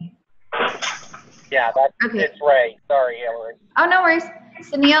to. Yeah, it's Ray. Sorry, Hillary. Oh, no worries.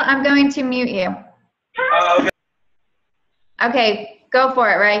 Sunil, I'm going to mute you. Okay. Okay, go for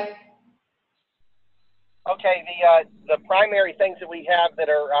it, Ray. Okay, the primary things that we have that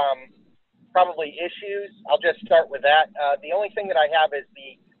are probably issues, I'll just start with that. The only thing that I have is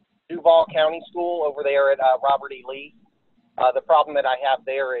the Duval County School over there at Robert E. Lee. The problem that I have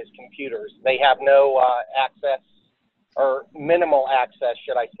there is computers. They have no access, or minimal access,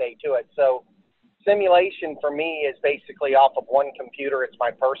 should I say, to it. So simulation for me is basically off of one computer. It's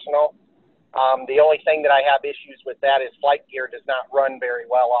my personal. The only thing that I have issues with that is Flight Gear does not run very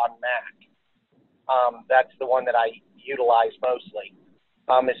well on Mac. That's the one that I utilize mostly.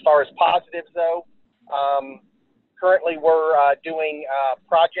 As far as positives, though, currently we're doing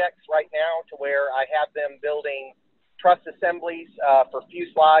projects right now to where I have them building truss assemblies for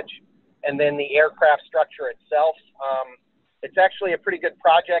fuselage and then the aircraft structure itself. It's actually a pretty good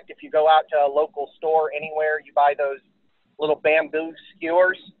project. If you go out to a local store anywhere, you buy those little bamboo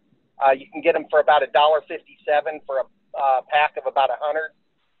skewers. You can get them for about $1.57 for a pack of about 100.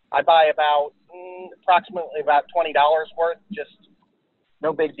 I buy about approximately about $20 worth, just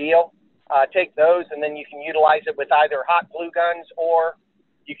no big deal. Take those and then you can utilize it with either hot glue guns or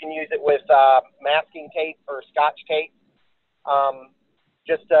you can use it with masking tape or Scotch tape.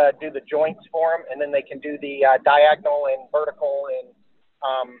 just do the joints for them, and then they can do the diagonal and vertical and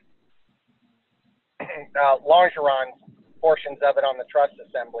longeron portions of it on the truss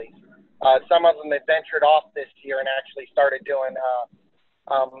assemblies. Some of them have ventured off this year and actually started doing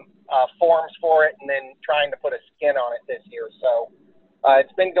forms for it and then trying to put a skin on it this year. So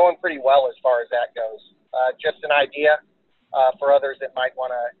it's been going pretty well as far as that goes. Just an idea for others that might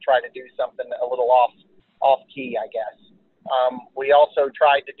want to try to do something a little off key, I guess. We also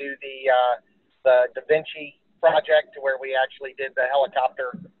tried to do the Da Vinci project, where we actually did the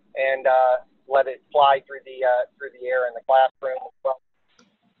helicopter and let it fly through the air in the classroom.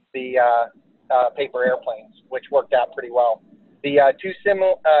 The paper airplanes, which worked out pretty well. The two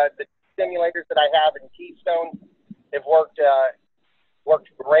simulators that I have in Keystone have worked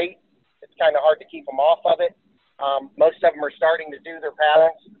great. It's kind of hard to keep them off of it. Most of them are starting to do their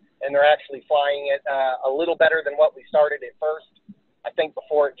patterns, and they're actually flying it a little better than what we started at first. I think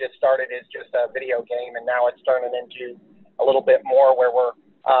before it just started as just a video game, and now it's turning into a little bit more where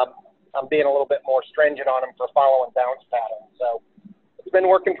I'm being a little bit more stringent on them for following bounce patterns. So it's been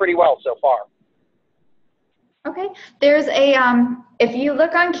working pretty well so far. Okay, there's a, if you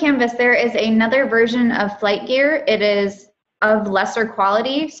look on Canvas, there is another version of Flight Gear. It is of lesser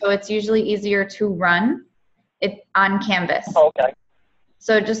quality, so it's usually easier to run on Canvas. Oh, okay.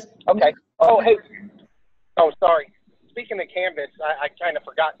 So just. Okay. Oh, hey. Oh, sorry. Speaking of Canvas, I kind of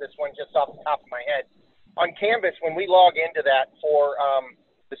forgot this one just off the top of my head. On Canvas, when we log into that for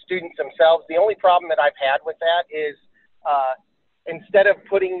the students themselves, the only problem that I've had with that is instead of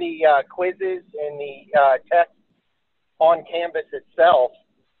putting the quizzes and the tests on Canvas itself,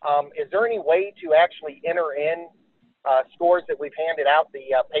 is there any way to actually enter in scores that we've handed out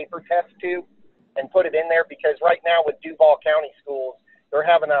the paper test to and put it in there? Because right now with Duval County schools, they're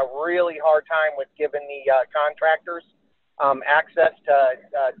having a really hard time with giving the contractors access to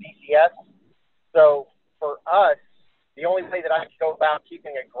DCS. So for us, the only way that I can go about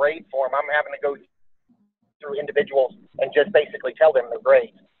keeping a grade for them, I'm having to go through individuals and just basically tell them their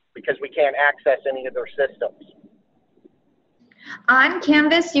grades because we can't access any of their systems. On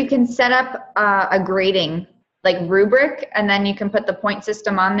Canvas, you can set up a grading like rubric, and then you can put the point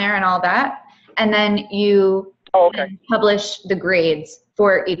system on there and all that, and then you publish the grades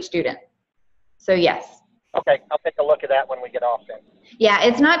for each student. So yes. Okay, I'll take a look at that when we get off then. Yeah,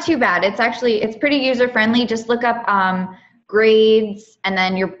 it's not too bad. It's pretty user friendly. Just look up grades, and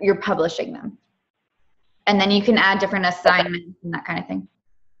then you're publishing them, and then you can add different assignments and that kind of thing.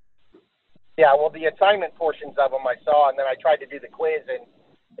 Yeah, well, the assignment portions of them I saw, and then I tried to do the quiz, and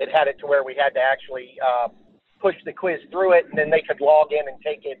it had it to where we had to actually push the quiz through it, and then they could log in and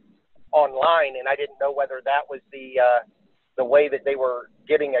take it online, and I didn't know whether that was the way that they were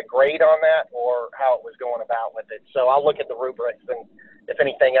getting a grade on that or how it was going about with it. So I'll look at the rubrics, and if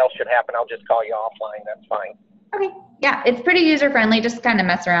anything else should happen, I'll just call you offline. That's fine. Okay. Yeah, it's pretty user friendly. Just kind of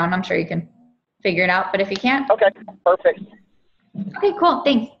mess around. I'm sure you can figure it out, but if you can't. Okay, perfect. Okay, cool.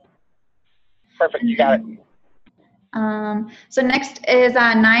 Thanks. Perfect. You got it. So next is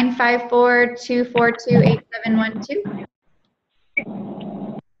 954-242-8712.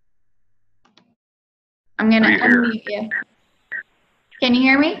 I'm going to unmute you. Can you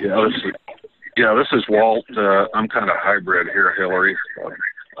hear me? Yeah, this is Walt. I'm kind of hybrid here, Hillary,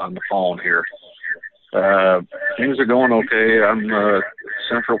 on the phone here. Things are going okay. I'm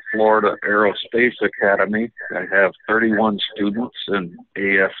Central Florida Aerospace Academy. I have 31 students in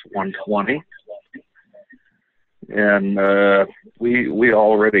AS 120. And we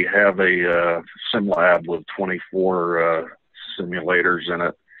already have a sim lab with 24 simulators in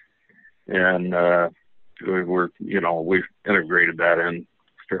it. And we've integrated that in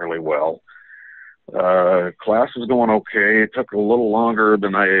fairly well. Class is going okay. It took a little longer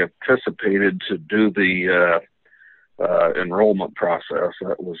than I anticipated to do the enrollment process.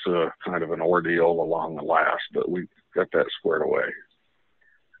 That was kind of an ordeal along the last, but we got that squared away.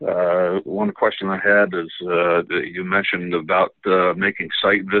 One question I had is you mentioned about making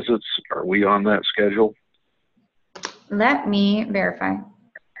site visits. Are we on that schedule? Let me verify.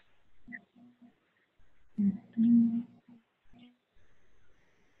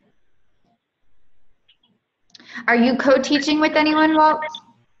 Are you co-teaching with anyone, Walt?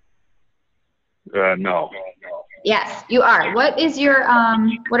 No. Yes, you are. What is your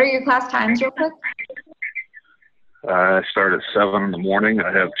what are your class times real quick? I start at 7 in the morning.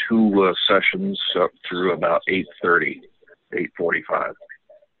 I have 2 sessions up through about 8:30, 8:45.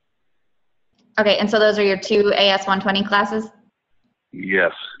 Okay, and so those are your 2 AS 120 classes?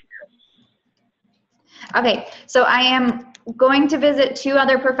 Yes. Okay, so I am going to visit 2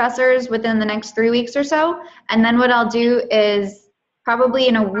 other professors within the next 3 weeks or so, and then what I'll do is probably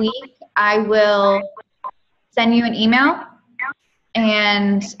in a week, I will send you an email,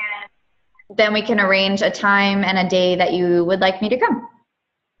 and then we can arrange a time and a day that you would like me to come.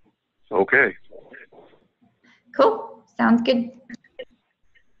 Okay. Cool. Sounds good.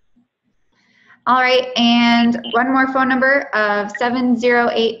 All right, and one more phone number of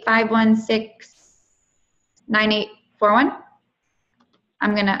 708-516-9841.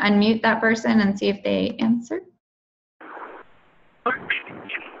 I'm going to unmute that person and see if they answer.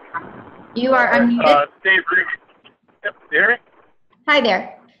 You are unmuted. Dave Root. Yep, you hear me? Hi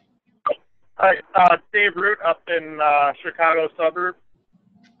there. Hi, Dave Root up in Chicago suburb,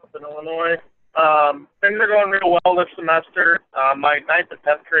 up in Illinois. Things are going real well this semester. My 9th and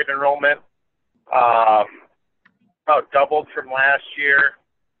 10th grade enrollment about doubled from last year.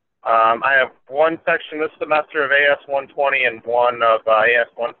 I have one section this semester of AS 120 and one of AS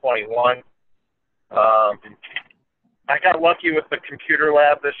 121. I got lucky with the computer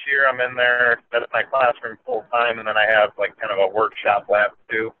lab this year. I'm in there. That's my classroom full time, and then I have like kind of a workshop lab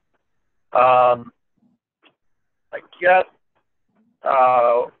too. I guess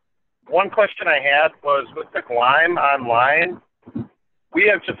one question I had was with the Gleim Online, we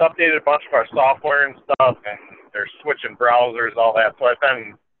have just updated a bunch of our software and stuff, and they're switching browsers, all that. So I've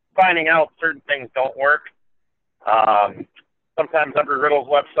been finding out certain things don't work. Sometimes Embry-Riddle's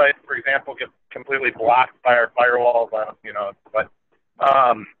website, for example, gets completely blocked by our firewalls, you know. But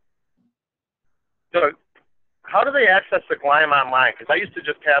so how do they access the Gleim Online? Because I used to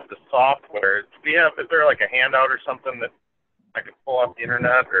just have the software. Is there like a handout or something that I could pull off the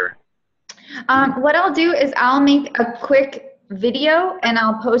internet? Or What I'll do is I'll make a quick video and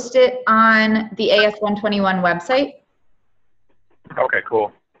I'll post it on the AS 121 website. Okay,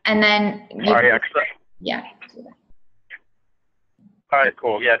 cool. And then you all right, yeah. All right,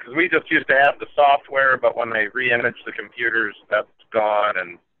 cool. Yeah, because we just used to have the software, but when they re-image the computers, that's gone,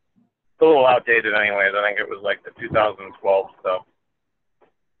 and it's a little outdated anyways. I think it was like the 2012 stuff.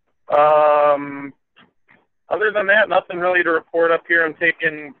 Other than that, nothing really to report up here. I'm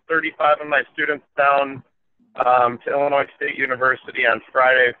taking 35 of my students down to Illinois State University on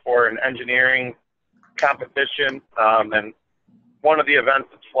Friday for an engineering competition, and one of the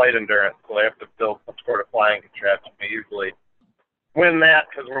events is flight endurance, so they have to build some sort of flying contraption. We usually win that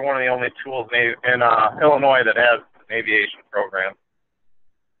because we're one of the only schools in Illinois that has an aviation program.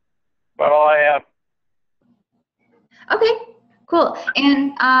 But all I have. Okay, cool.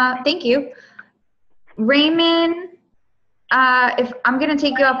 And thank you. Raymond, if I'm going to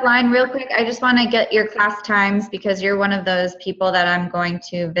take you offline real quick, I just want to get your class times because you're one of those people that I'm going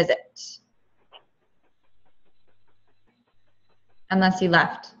to visit. Unless you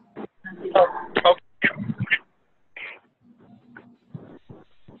left.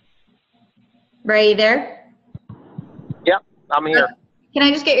 Ray, you there? Yep, I'm here. Can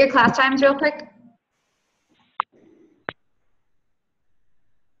I just get your class times real quick?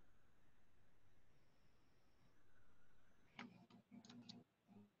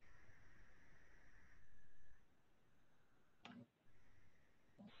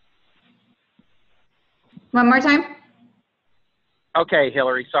 One more time? Okay,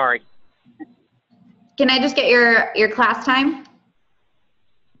 Hillary, sorry. Can I just get your class time?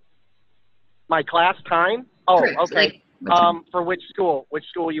 My class time? Oh, Correct. okay. Like, for which school? Which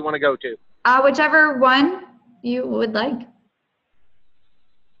school you want to go to? Whichever one you would like.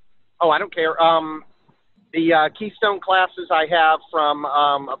 Oh, I don't care. The Keystone classes I have from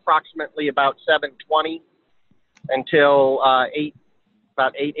approximately about 7:20 until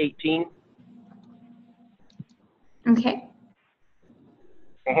about 8:18. Okay.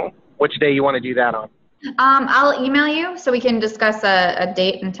 Mm-hmm. Which day you want to do that on? I'll email you so we can discuss a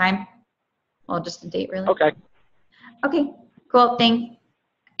date and time. Well, just a date, really. Okay. Okay, cool, thanks.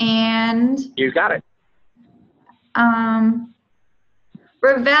 And you got it.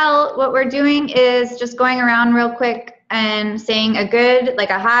 Ravel, what we're doing is just going around real quick and saying a good,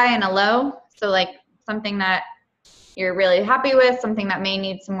 like a high and a low. So like something that you're really happy with, something that may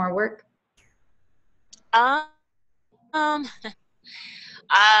need some more work. A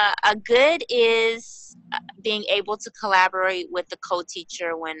good is being able to collaborate with the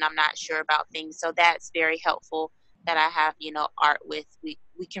co-teacher when I'm not sure about things. So that's very helpful that I have, you know, art with. We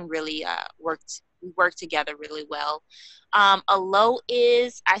can really work together really well. A low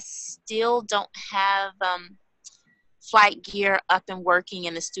is I still don't have flight gear up and working,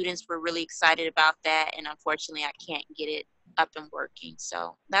 and the students were really excited about that, and unfortunately I can't get it up and working.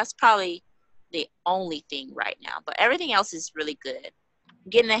 So that's probably the only thing right now, but everything else is really good.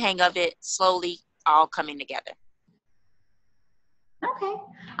 Getting the hang of it, slowly all coming together. Okay.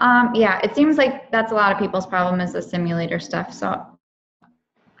 Yeah, it seems like that's a lot of people's problem is the simulator stuff. So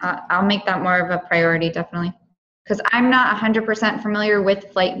I'll make that more of a priority, definitely. Because I'm not 100% familiar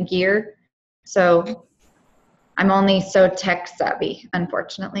with flight gear, so I'm only so tech savvy,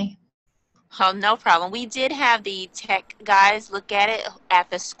 unfortunately. Oh, no problem. We did have the tech guys look at it at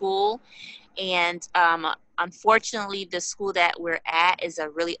the school, and unfortunately, the school that we're at is a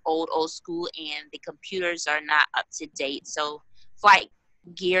really old school, and the computers are not up to date. So flight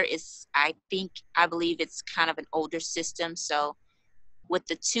gear is, I believe it's kind of an older system. So with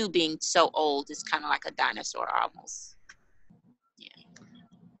the two being so old, it's kind of like a dinosaur almost. Yeah.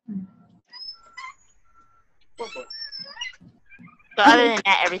 But other than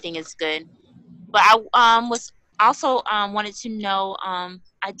that, everything is good. But I was also wanted to know,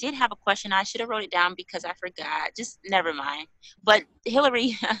 I did have a question. I should have wrote it down because I forgot. Just never mind. But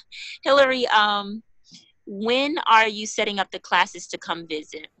Hillary, when are you setting up the classes to come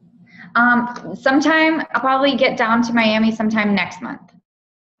visit? Sometime, I'll probably get down to Miami sometime next month.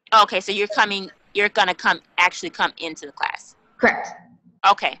 Okay, so you're gonna actually come into the class. Correct.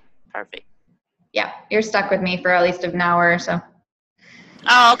 Okay, perfect. Yeah, you're stuck with me for at least an hour or so.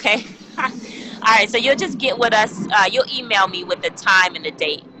 Oh, okay. All right, so you'll just get with us. You'll email me with the time and the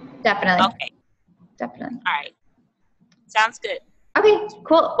date. Definitely. Okay. Definitely. All right. Sounds good. Okay,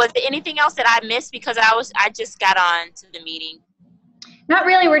 cool. Was there anything else that I missed because I just got on to the meeting? Not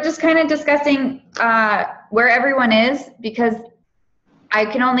really. We're just kind of discussing where everyone is because I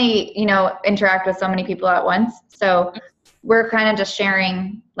can only, interact with so many people at once. So we're kind of just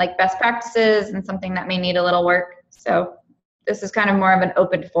sharing like best practices and something that may need a little work. So this is kind of more of an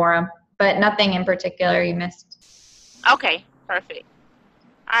open forum, but nothing in particular you missed. Okay, perfect.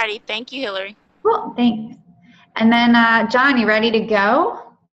 Alrighty, thank you, Hillary. Cool, thanks. And then, John, you ready to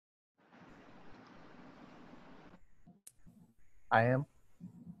go? I am.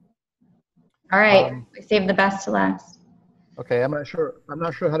 All right, we saved the best to last. Okay, I'm not sure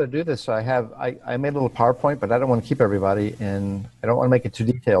how to do this. So I made a little PowerPoint, but I don't want to keep everybody, and I don't want to make it too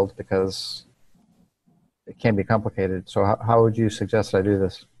detailed because it can be complicated. So how would you suggest I do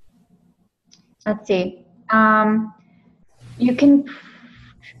this? Let's see. You can.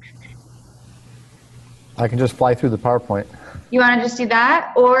 I can just fly through the PowerPoint. You want to just do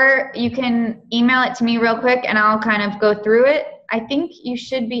that, or you can email it to me real quick, and I'll kind of go through it. I think you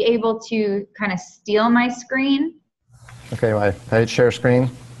should be able to kind of steal my screen. Okay, I hit share screen.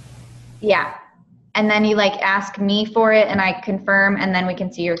 Yeah, and then you like ask me for it, and I confirm, and then we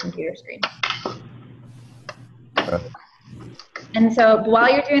can see your computer screen. And so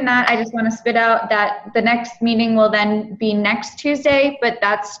while you're doing that, I just want to spit out that the next meeting will then be next Tuesday, but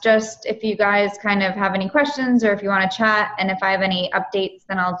that's just if you guys kind of have any questions or if you want to chat, and if I have any updates,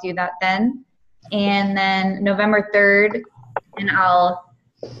 then I'll do that then. And then November 3rd, and I'll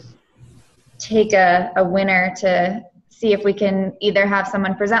take a winner to see if we can either have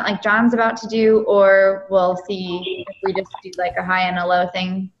someone present like John's about to do, or we'll see if we just do like a high and a low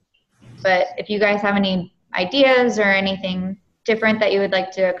thing. But if you guys have any ideas or anything different that you would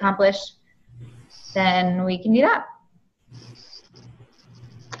like to accomplish, then we can do that.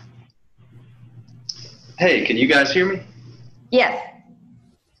 Hey, can you guys hear me? Yes.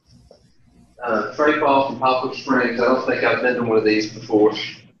 Freddie Paul from Poplar Springs. I don't think I've been to one of these before.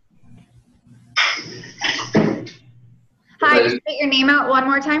 Hi, just spit your name out one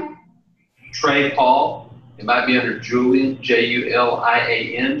more time. Trey Paul. It might be under Julian, Julian, Paul.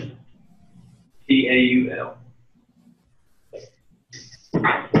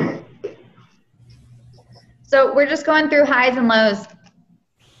 So we're just going through highs and lows.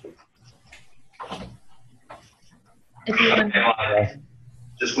 If you want.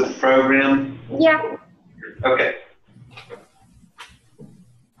 Just with the program? Yeah. Okay.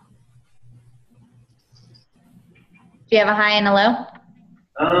 Do you have a high and a low?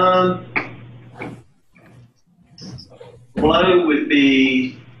 Low would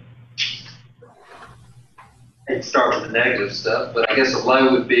be, I hate to start with the negative stuff, but I guess a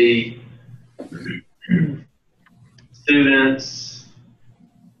low would be students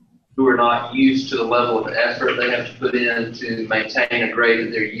who are not used to the level of effort they have to put in to maintain a grade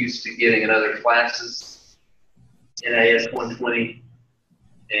that they're used to getting in other classes in AS 120.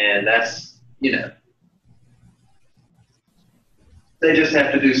 And that's, they just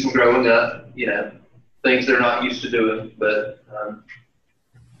have to do some growing up, things they're not used to doing, but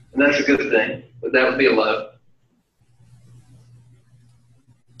and that's a good thing, but that would be a low.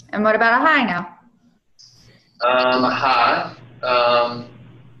 And what about a high now? A high.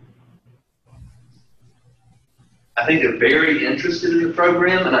 I think they're very interested in the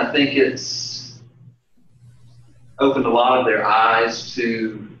program, and I think it's opened a lot of their eyes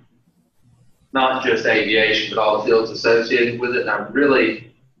to not just aviation, but all the fields associated with it. And I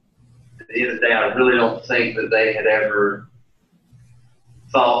really the end of the day, I really don't think that they had ever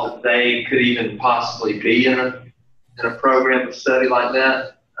thought that they could even possibly be in a program of study like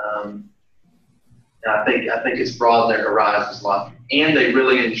that. And I think it's broadened their horizons a lot. And they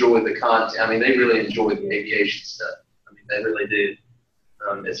really enjoy the content. I mean, they really enjoy the aviation stuff. I mean, they really do.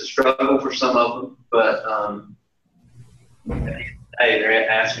 It's a struggle for some of them, but hey, they're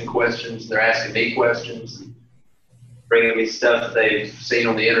asking questions. They're asking me questions, bringing me stuff that they've seen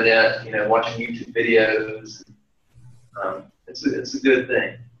on the internet. You know, watching YouTube videos. It's a good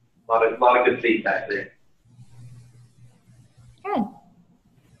thing. A lot of good feedback there. Good.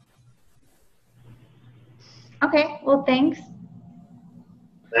 Okay. Well, thanks.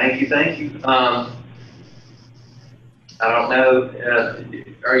 Thank you. I don't know.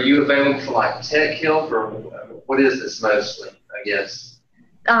 Are you available for like tech help, or what is this mostly? I guess.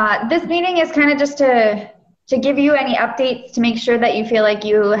 This meeting is kind of just to give you any updates to make sure that you feel like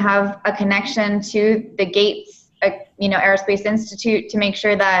you have a connection to the Gates, Aerospace Institute, to make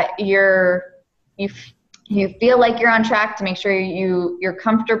sure that you feel like you're on track, to make sure you're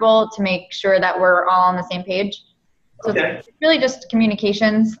comfortable, to make sure that we're all on the same page. So okay. It's really just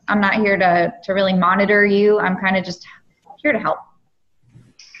communications. I'm not here to really monitor you. I'm kind of just here to help.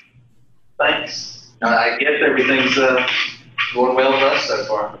 Thanks. I guess everything's going well with us so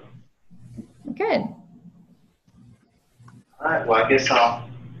far. Good. All right. Well, I guess I'll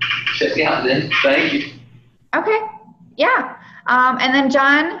check out then. Thank you. Okay. Yeah. And then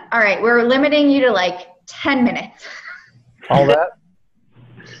John, all right, we're limiting you to like 10 minutes. All that?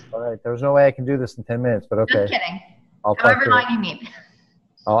 All right. There's no way I can do this in 10 minutes, but okay. Just kidding. I'll however long you need.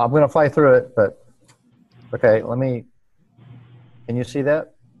 Oh, I'm going to fly through it, but okay, can you see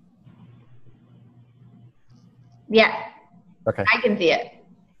that? Yeah. Okay. I can see it.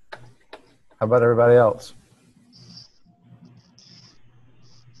 How about everybody else?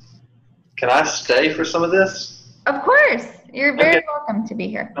 Can I stay for some of this? Of course. You're very welcome to be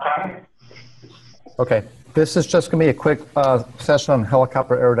here. Okay. This is just going to be a quick session on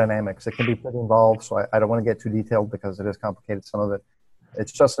helicopter aerodynamics. It can be pretty involved, so I don't want to get too detailed because it is complicated, some of it.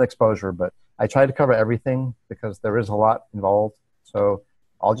 It's just an exposure, but I tried to cover everything because there is a lot involved. So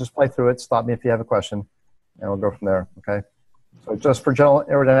I'll just play through it. Stop me if you have a question, and we'll go from there, okay? So just for general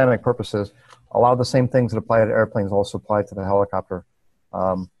aerodynamic purposes, a lot of the same things that apply to airplanes also apply to the helicopter.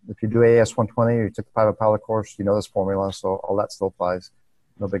 If you do AS 120 or you took the private pilot course, you know this formula, so all that still applies.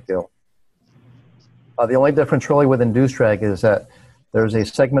 No big deal. The only difference really with induced drag is that there's a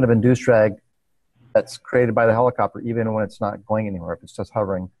segment of induced drag that's created by the helicopter even when it's not going anywhere, if it's just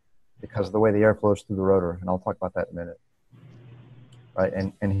hovering, because of the way the air flows through the rotor, and I'll talk about that in a minute. Right,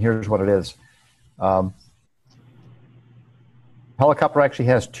 and here's what it is. Helicopter actually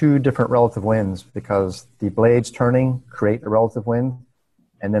has two different relative winds because the blades turning create a relative wind,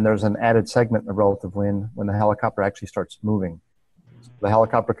 and then there's an added segment of relative wind when the helicopter actually starts moving. The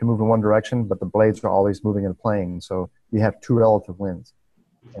helicopter can move in one direction, but the blades are always moving in a plane, so you have two relative winds.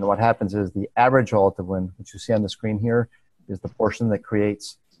 And what happens is the average relative wind, which you see on the screen here, is the portion that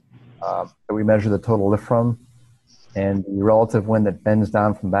creates, that we measure the total lift from, and the relative wind that bends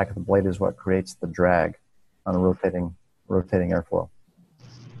down from the back of the blade is what creates the drag on a rotating airflow.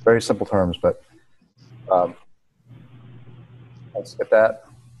 Very simple terms, but let's get that.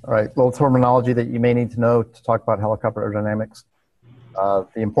 All right, little terminology that you may need to know to talk about helicopter aerodynamics.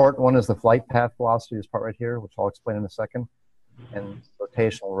 The important one is the flight path velocity, this part right here, which I'll explain in a second, and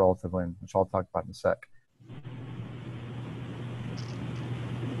rotational relative wind, which I'll talk about in a sec.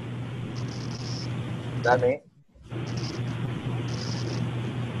 Is that me?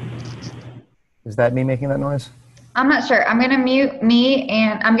 Is that me making that noise? I'm not sure. I'm going to mute me,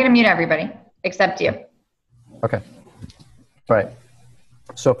 and I'm going to mute everybody except you. Okay. All right.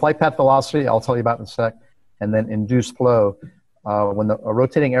 So flight path velocity, I'll tell you about in a sec, and then induced flow. When a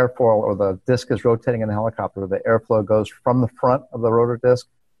rotating airfoil or the disc is rotating in the helicopter, the airflow goes from the front of the rotor disc,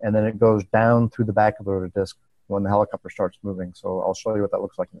 and then it goes down through the back of the rotor disc when the helicopter starts moving. So I'll show you what that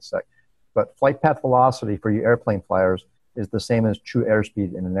looks like in a sec. But flight path velocity for you airplane flyers is the same as true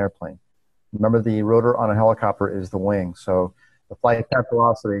airspeed in an airplane. Remember, the rotor on a helicopter is the wing. So the flight path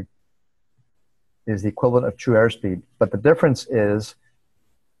velocity is the equivalent of true airspeed. But the difference is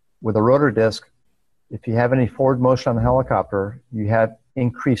with a rotor disc, if you have any forward motion on the helicopter, you have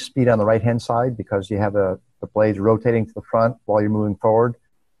increased speed on the right-hand side because you have the blades rotating to the front while you're moving forward.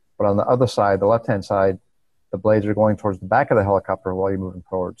 But on the other side, the left-hand side, the blades are going towards the back of the helicopter while you're moving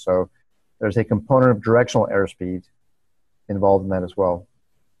forward. So there's a component of directional airspeed involved in that as well.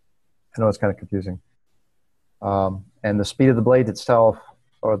 I know it's kind of confusing. And the speed of the blade itself,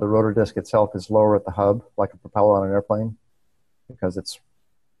 or the rotor disc itself, is lower at the hub, like a propeller on an airplane, because it's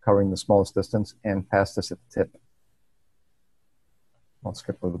covering the smallest distance, and fastest at the tip. I'll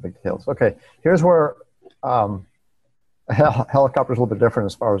skip over the big tails. Okay, here's where helicopter is a little bit different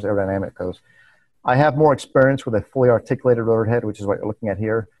as far as aerodynamic goes. I have more experience with a fully articulated rotor head, which is what you're looking at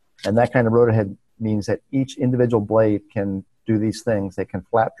here. And that kind of rotor head means that each individual blade can do these things. They can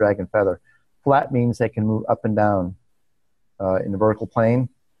flap, drag, and feather. Flap means they can move up and down in the vertical plane.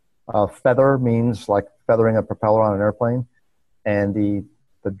 Feather means like feathering a propeller on an airplane. And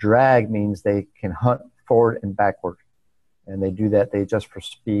the drag means they can hunt forward and backward. And they do that, they adjust for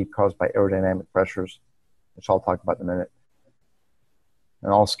speed caused by aerodynamic pressures, which I'll talk about in a minute.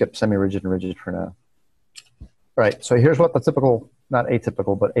 And I'll skip semi-rigid and rigid for now. All right, so here's what the typical, not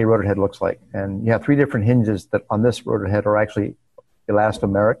atypical, but a rotor head looks like. And you have three different hinges that on this rotor head are actually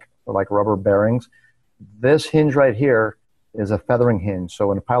elastomeric, or like rubber bearings. This hinge right here is a feathering hinge. So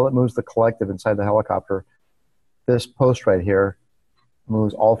when a pilot moves the collective inside the helicopter, this post right here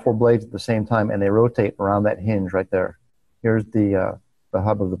moves all four blades at the same time, and they rotate around that hinge right there. Here's the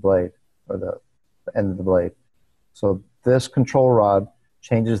hub of the blade, or the end of the blade. So this control rod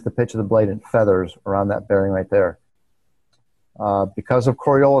changes the pitch of the blade and feathers around that bearing right there. Because of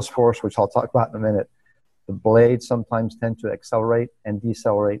Coriolis force, which I'll talk about in a minute, the blades sometimes tend to accelerate and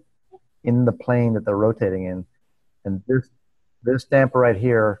decelerate in the plane that they're rotating in. And this damper right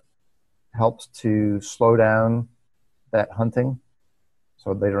here helps to slow down that hunting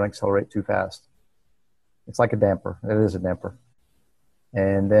so they don't accelerate too fast. It's like a damper. It is a damper.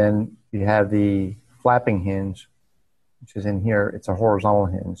 And then you have the flapping hinge, which is in here. It's a horizontal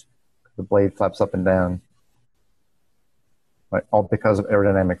hinge. The blade flaps up and down. Right, all because of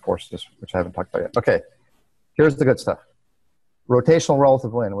aerodynamic forces, which I haven't talked about yet. Okay, here's the good stuff. Rotational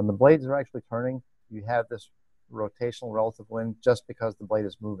relative wind. When the blades are actually turning, you have this rotational relative wind just because the blade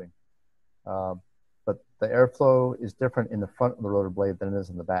is moving. But the airflow is different in the front of the rotor blade than it is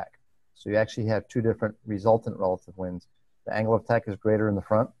in the back. So you actually have two different resultant relative winds. The angle of attack is greater in the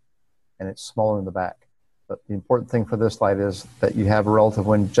front, and it's smaller in the back. But the important thing for this slide is that you have a relative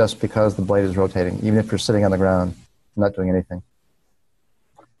wind just because the blade is rotating, even if you're sitting on the ground, not doing anything.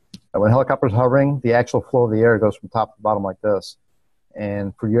 And when a helicopter is hovering, the actual flow of the air goes from top to bottom like this.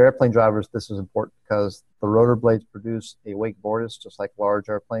 And for your airplane drivers, this is important because the rotor blades produce a wake vortice, just like a large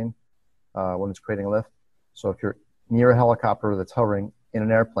airplane when it's creating lift. So if you're near a helicopter that's hovering in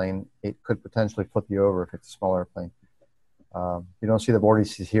an airplane, it could potentially flip you over if it's a small airplane. You don't see the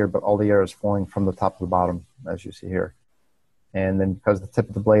vortices here, but all the air is flowing from the top to the bottom, as you see here. And then because the tip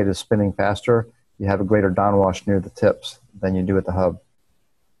of the blade is spinning faster, you have a greater downwash near the tips than you do at the hub.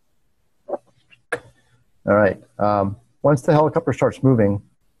 All right. Once the helicopter starts moving,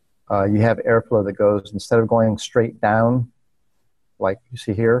 you have airflow that goes, instead of going straight down, like you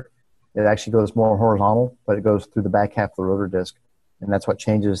see here, it actually goes more horizontal, but it goes through the back half of the rotor disc. And that's what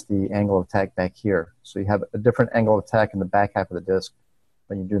changes the angle of attack back here. So you have a different angle of attack in the back half of the disc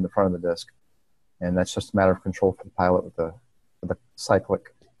than you do in the front of the disc. And that's just a matter of control for the pilot with the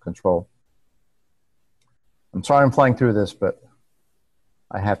cyclic control. I'm sorry I'm flying through this, but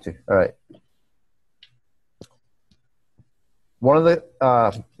I have to. All right. One of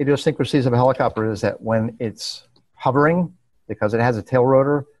the idiosyncrasies of a helicopter is that when it's hovering, because it has a tail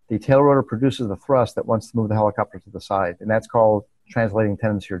rotor, the tail rotor produces the thrust that wants to move the helicopter to the side, and that's called translating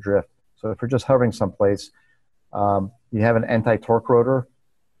tendency or drift. So if you're just hovering someplace, you have an anti-torque rotor,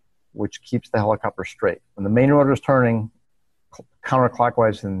 which keeps the helicopter straight. When the main rotor is turning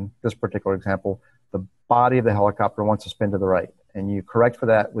counterclockwise in this particular example, the body of the helicopter wants to spin to the right, and you correct for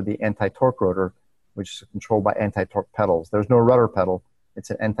that with the anti-torque rotor, which is controlled by anti-torque pedals. There's no rudder pedal,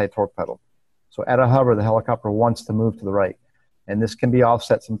 it's an anti-torque pedal. So at a hover, the helicopter wants to move to the right. And this can be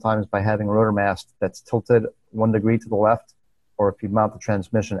offset sometimes by having a rotor mast that's tilted 1 degree to the left, or if you mount the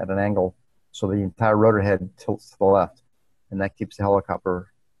transmission at an angle, so the entire rotor head tilts to the left, and that keeps the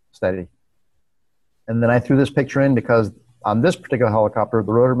helicopter steady. And then I threw this picture in because on this particular helicopter,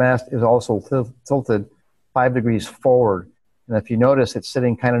 the rotor mast is also tilted 5 degrees forward. And if you notice, it's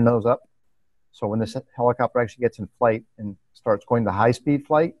sitting kind of nose up. So when this helicopter actually gets in flight and starts going to high-speed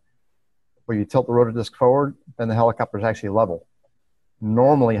flight, where you tilt the rotor disc forward, then the helicopter is actually level.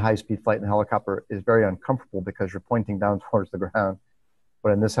 Normally, high-speed flight in a helicopter is very uncomfortable because you're pointing down towards the ground.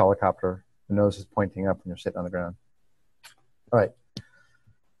 But in this helicopter, the nose is pointing up when you're sitting on the ground. All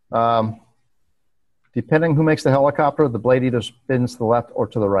right. Depending who makes the helicopter, the blade either spins to the left or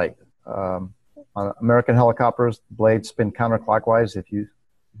to the right. On American helicopters, the blades spin counterclockwise if you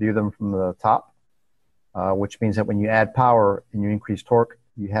view them from the top, which means that when you add power and you increase torque,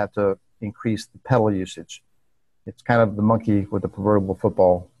 you have to increase the pedal usage. It's kind of the monkey with the proverbial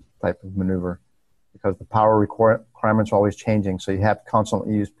football type of maneuver, because the power required requirements are always changing, so you have to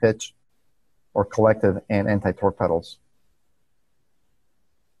constantly use pitch or collective and anti-torque pedals.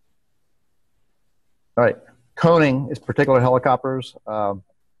 All right, coning is particular helicopters.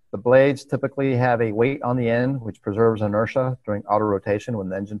 The blades typically have a weight on the end, which preserves inertia during auto rotation when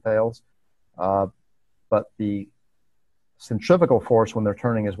the engine fails. But the centrifugal force when they're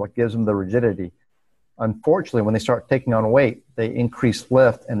turning is what gives them the rigidity. Unfortunately, when they start taking on weight, they increase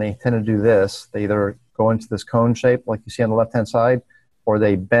lift, and they tend to do this. They either go into this cone shape, like you see on the left-hand side, or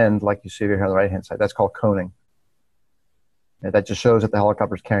they bend, like you see over here on the right-hand side. That's called coning. And that just shows that the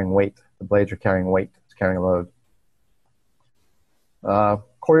helicopter is carrying weight. The blades are carrying weight. It's carrying a load.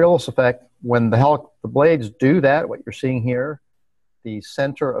 Coriolis effect, when the blades do that, what you're seeing here, the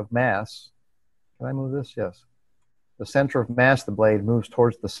center of mass, can I move this? Yes. The center of mass, the blade moves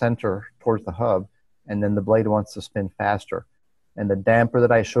towards the center, towards the hub, and then the blade wants to spin faster. And the damper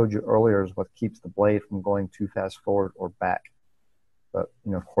that I showed you earlier is what keeps the blade from going too fast forward or back. But,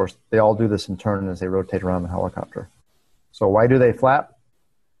 you know, of course, they all do this in turn as they rotate around the helicopter. So why do they flap?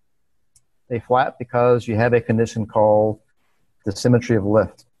 They flap because you have a condition called the symmetry of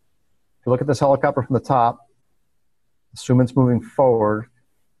lift. If you look at this helicopter from the top, assume it's moving forward,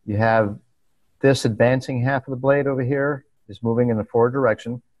 you have this advancing half of the blade over here is moving in the forward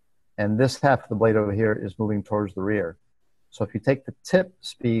direction, and this half of the blade over here is moving towards the rear. So if you take the tip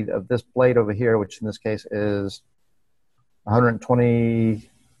speed of this blade over here, which in this case is 120,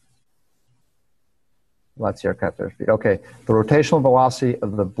 that's the aircraft airspeed. Okay, the rotational velocity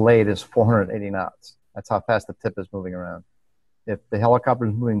of the blade is 480 knots. That's how fast the tip is moving around. If the helicopter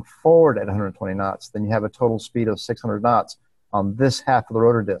is moving forward at 120 knots, then you have a total speed of 600 knots on this half of the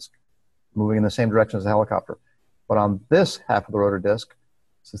rotor disc, moving in the same direction as the helicopter. But on this half of the rotor disc,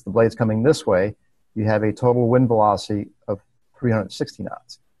 since the blade's coming this way, you have a total wind velocity of 360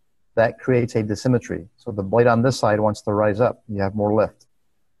 knots. That creates a dissymmetry. So the blade on this side wants to rise up. You have more lift.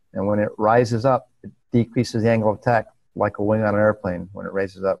 And when it rises up, it decreases the angle of attack like a wing on an airplane when it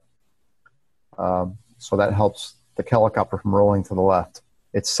raises up. So that helps the helicopter from rolling to the left.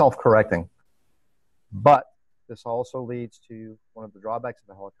 It's self-correcting. But this also leads to one of the drawbacks of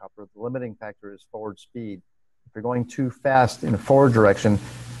the helicopter. The limiting factor is forward speed. If you're going too fast in a forward direction,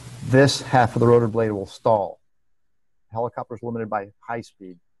 this half of the rotor blade will stall. The helicopter is limited by high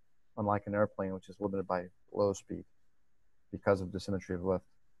speed, unlike an airplane, which is limited by low speed because of dissymmetry of lift.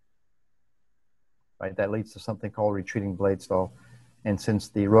 Right? That leads to something called retreating blade stall. And since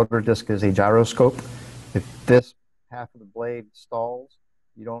the rotor disc is a gyroscope, if this half of the blade stalls,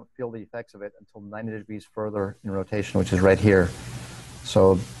 you don't feel the effects of it until 90 degrees further in rotation, which is right here.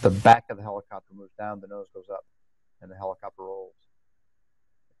 So the back of the helicopter moves down, the nose goes up, and the helicopter rolls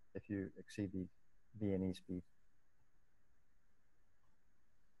if you exceed the V&E speed.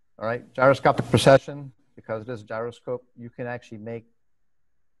 All right, gyroscopic precession, because it is a gyroscope, you can actually make,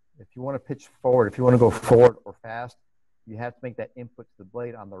 if you want to pitch forward, if you want to go forward or fast, you have to make that input to the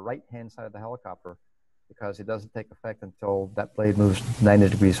blade on the right-hand side of the helicopter, because it doesn't take effect until that blade moves 90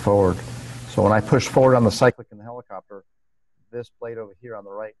 degrees forward. So when I push forward on the cyclic in the helicopter, this blade over here on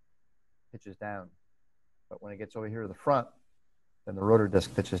the right pitches down. But when it gets over here to the front, then the rotor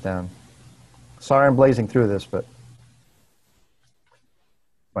disc pitches down. Sorry I'm blazing through this, but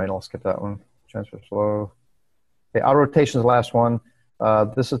right, I'll skip that one. Transfer slow. Okay, auto rotation is the last one.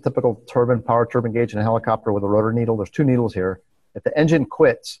 This is typical turbine, power turbine gauge in a helicopter with a rotor needle. There's two needles here. If the engine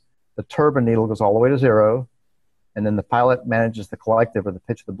quits, the turbine needle goes all the way to 0, and then the pilot manages the collective or the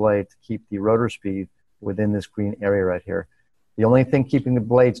pitch of the blade to keep the rotor speed within this green area right here. The only thing keeping the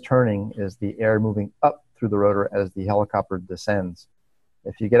blades turning is the air moving up through the rotor as the helicopter descends.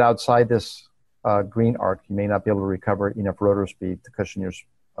 If you get outside this green arc, you may not be able to recover enough rotor speed to cushion your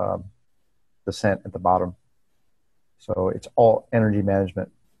descent at the bottom. So it's all energy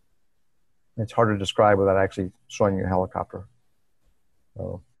management. It's hard to describe without actually showing you a helicopter.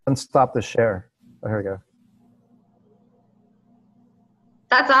 So unstop the share. Oh, here we go.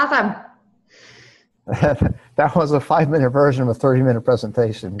 That's awesome. That was a 5-minute version of a 30-minute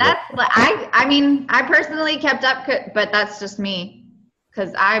presentation. That's, I mean, I personally kept up, but that's just me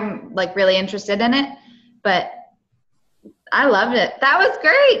because I'm like really interested in it. But I loved it. That was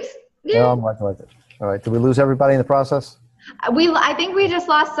great. Yeah. No, I'm glad you liked it. All right. Did we lose everybody in the process? I think we just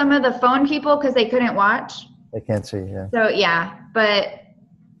lost some of the phone people because they couldn't watch. They can't see, yeah. So yeah, but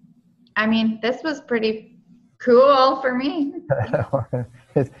I mean, this was pretty cool for me.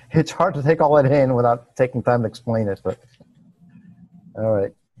 It's hard to take all that in without taking time to explain it, but all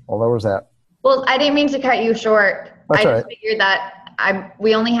right. Well, there was that. Well, I didn't mean to cut you short. That's I just figured that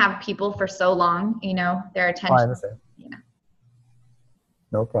we only have people for so long, you know, their attention. I understand. Yeah.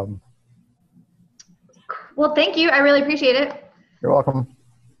 No problem. Well, thank you. I really appreciate it. You're welcome.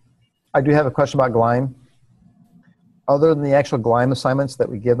 I do have a question about GLIME. Other than the actual GLIME assignments that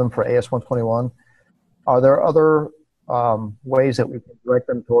we give them for AS 121, are there other ways that we can direct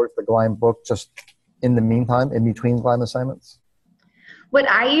them towards the GLIME book just in the meantime, in between GLIME assignments? What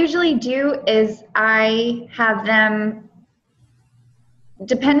I usually do is I have them,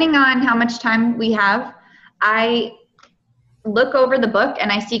 depending on how much time we have, I look over the book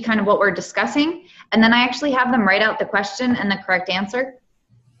and I see kind of what we're discussing, and then I actually have them write out the question and the correct answer.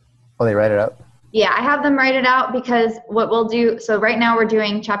 Oh, they write it out? Yeah, I have them write it out because what we'll do, so right now we're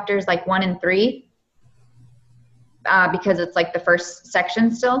doing chapters like 1 and 3 because it's like the first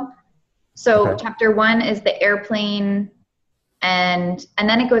section still. So Okay. chapter 1 is the airplane, and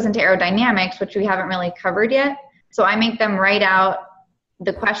then it goes into aerodynamics, which we haven't really covered yet. So I make them write out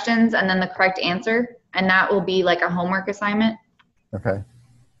the questions and then the correct answer, and that will be like a homework assignment. Okay.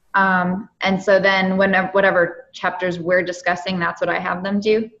 And so then whatever chapters we're discussing, that's what I have them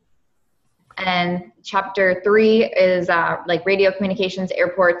do. And chapter 3 is like radio communications,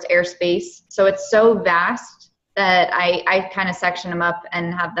 airports, airspace. So it's so vast that I kind of section them up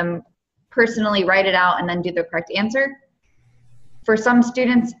and have them personally write it out and then do the correct answer. For some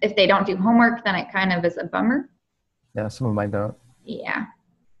students, if they don't do homework, then it kind of is a bummer. Yeah, some of mine don't. Yeah.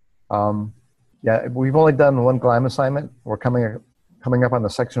 Yeah, we've only done one GLIME assignment. We're coming up on the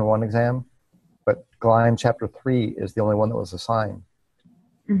section 1 exam, but GLIME chapter 3 is the only one that was assigned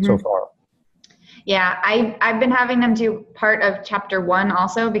so far. Yeah, I've been having them do part of chapter 1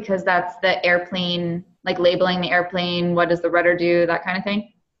 also, because that's the airplane, like labeling the airplane, what does the rudder do, that kind of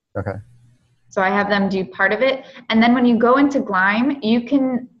thing. Okay. So I have them do part of it. And then when you go into GLIME, you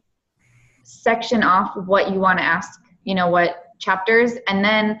can section off what you want to ask, you know, what chapters, and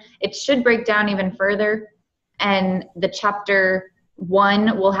then it should break down even further. And the chapter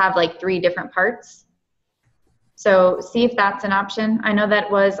 1 will have like 3 different parts. So see if that's an option. I know that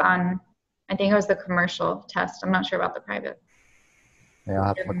was on, I think it was the commercial test. I'm not sure about the private. Yeah, I'll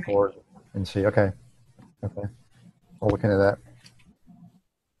have to look forward and see. Okay. Okay. We'll look into that.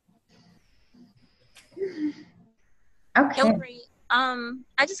 Okay. Hillary,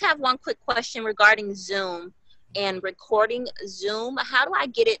 I just have one quick question regarding Zoom and recording Zoom. How do I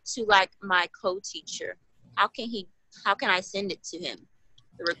get it to like my co-teacher? How can I send it to him,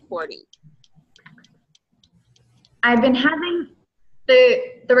 the recording? I've been having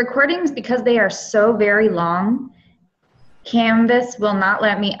the recordings, because they are so very long, Canvas will not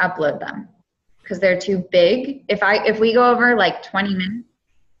let me upload them because they're too big. If we go over like 20 minutes,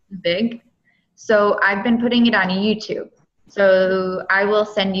 big. So I've been putting it on YouTube. So I will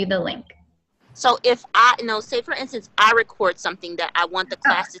send you the link. So if say for instance, I record something that I want the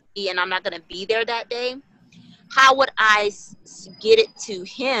class to see and I'm not going to be there that day, how would I get it to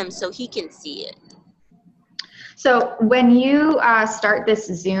him so he can see it? So when you start this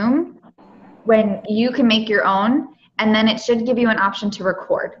Zoom, when you can make your own, and then it should give you an option to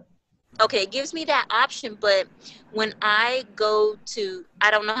record. Okay, it gives me that option, but when I go to, I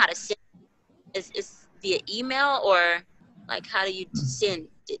don't know how to send it. Is via email, or like how do you send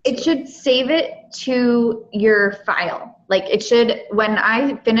it? It should save it to your file. Like it should, when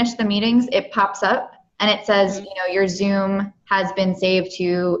I finish the meetings, it pops up and it says, you know, your Zoom has been saved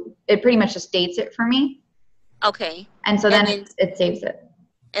to, it pretty much just dates it for me. Okay. And so then it saves it.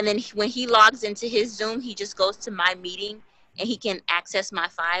 And then when he logs into his Zoom, he just goes to my meeting and he can access my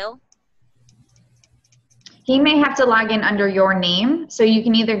file? He may have to log in under your name, so you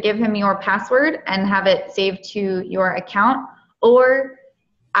can either give him your password and have it saved to your account, or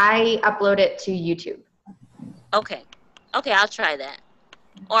I upload it to YouTube. Okay. Okay, I'll try that.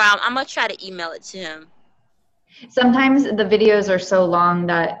 Or I'm going to try to email it to him. Sometimes the videos are so long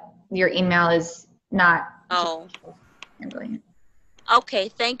that your email is not. Oh. Okay,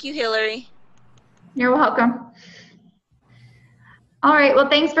 thank you, Hillary. You're welcome. All right, well,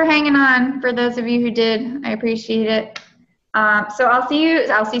 thanks for hanging on. For those of you who did, I appreciate it. So I'll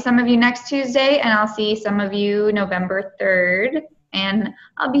see some of you next Tuesday, and I'll see some of you November 3rd, and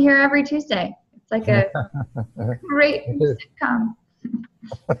I'll be here every Tuesday. It's like a great sitcom.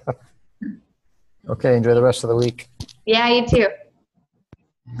 Okay, enjoy the rest of the week. Yeah, you too.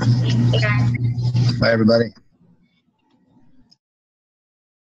 Bye, everybody.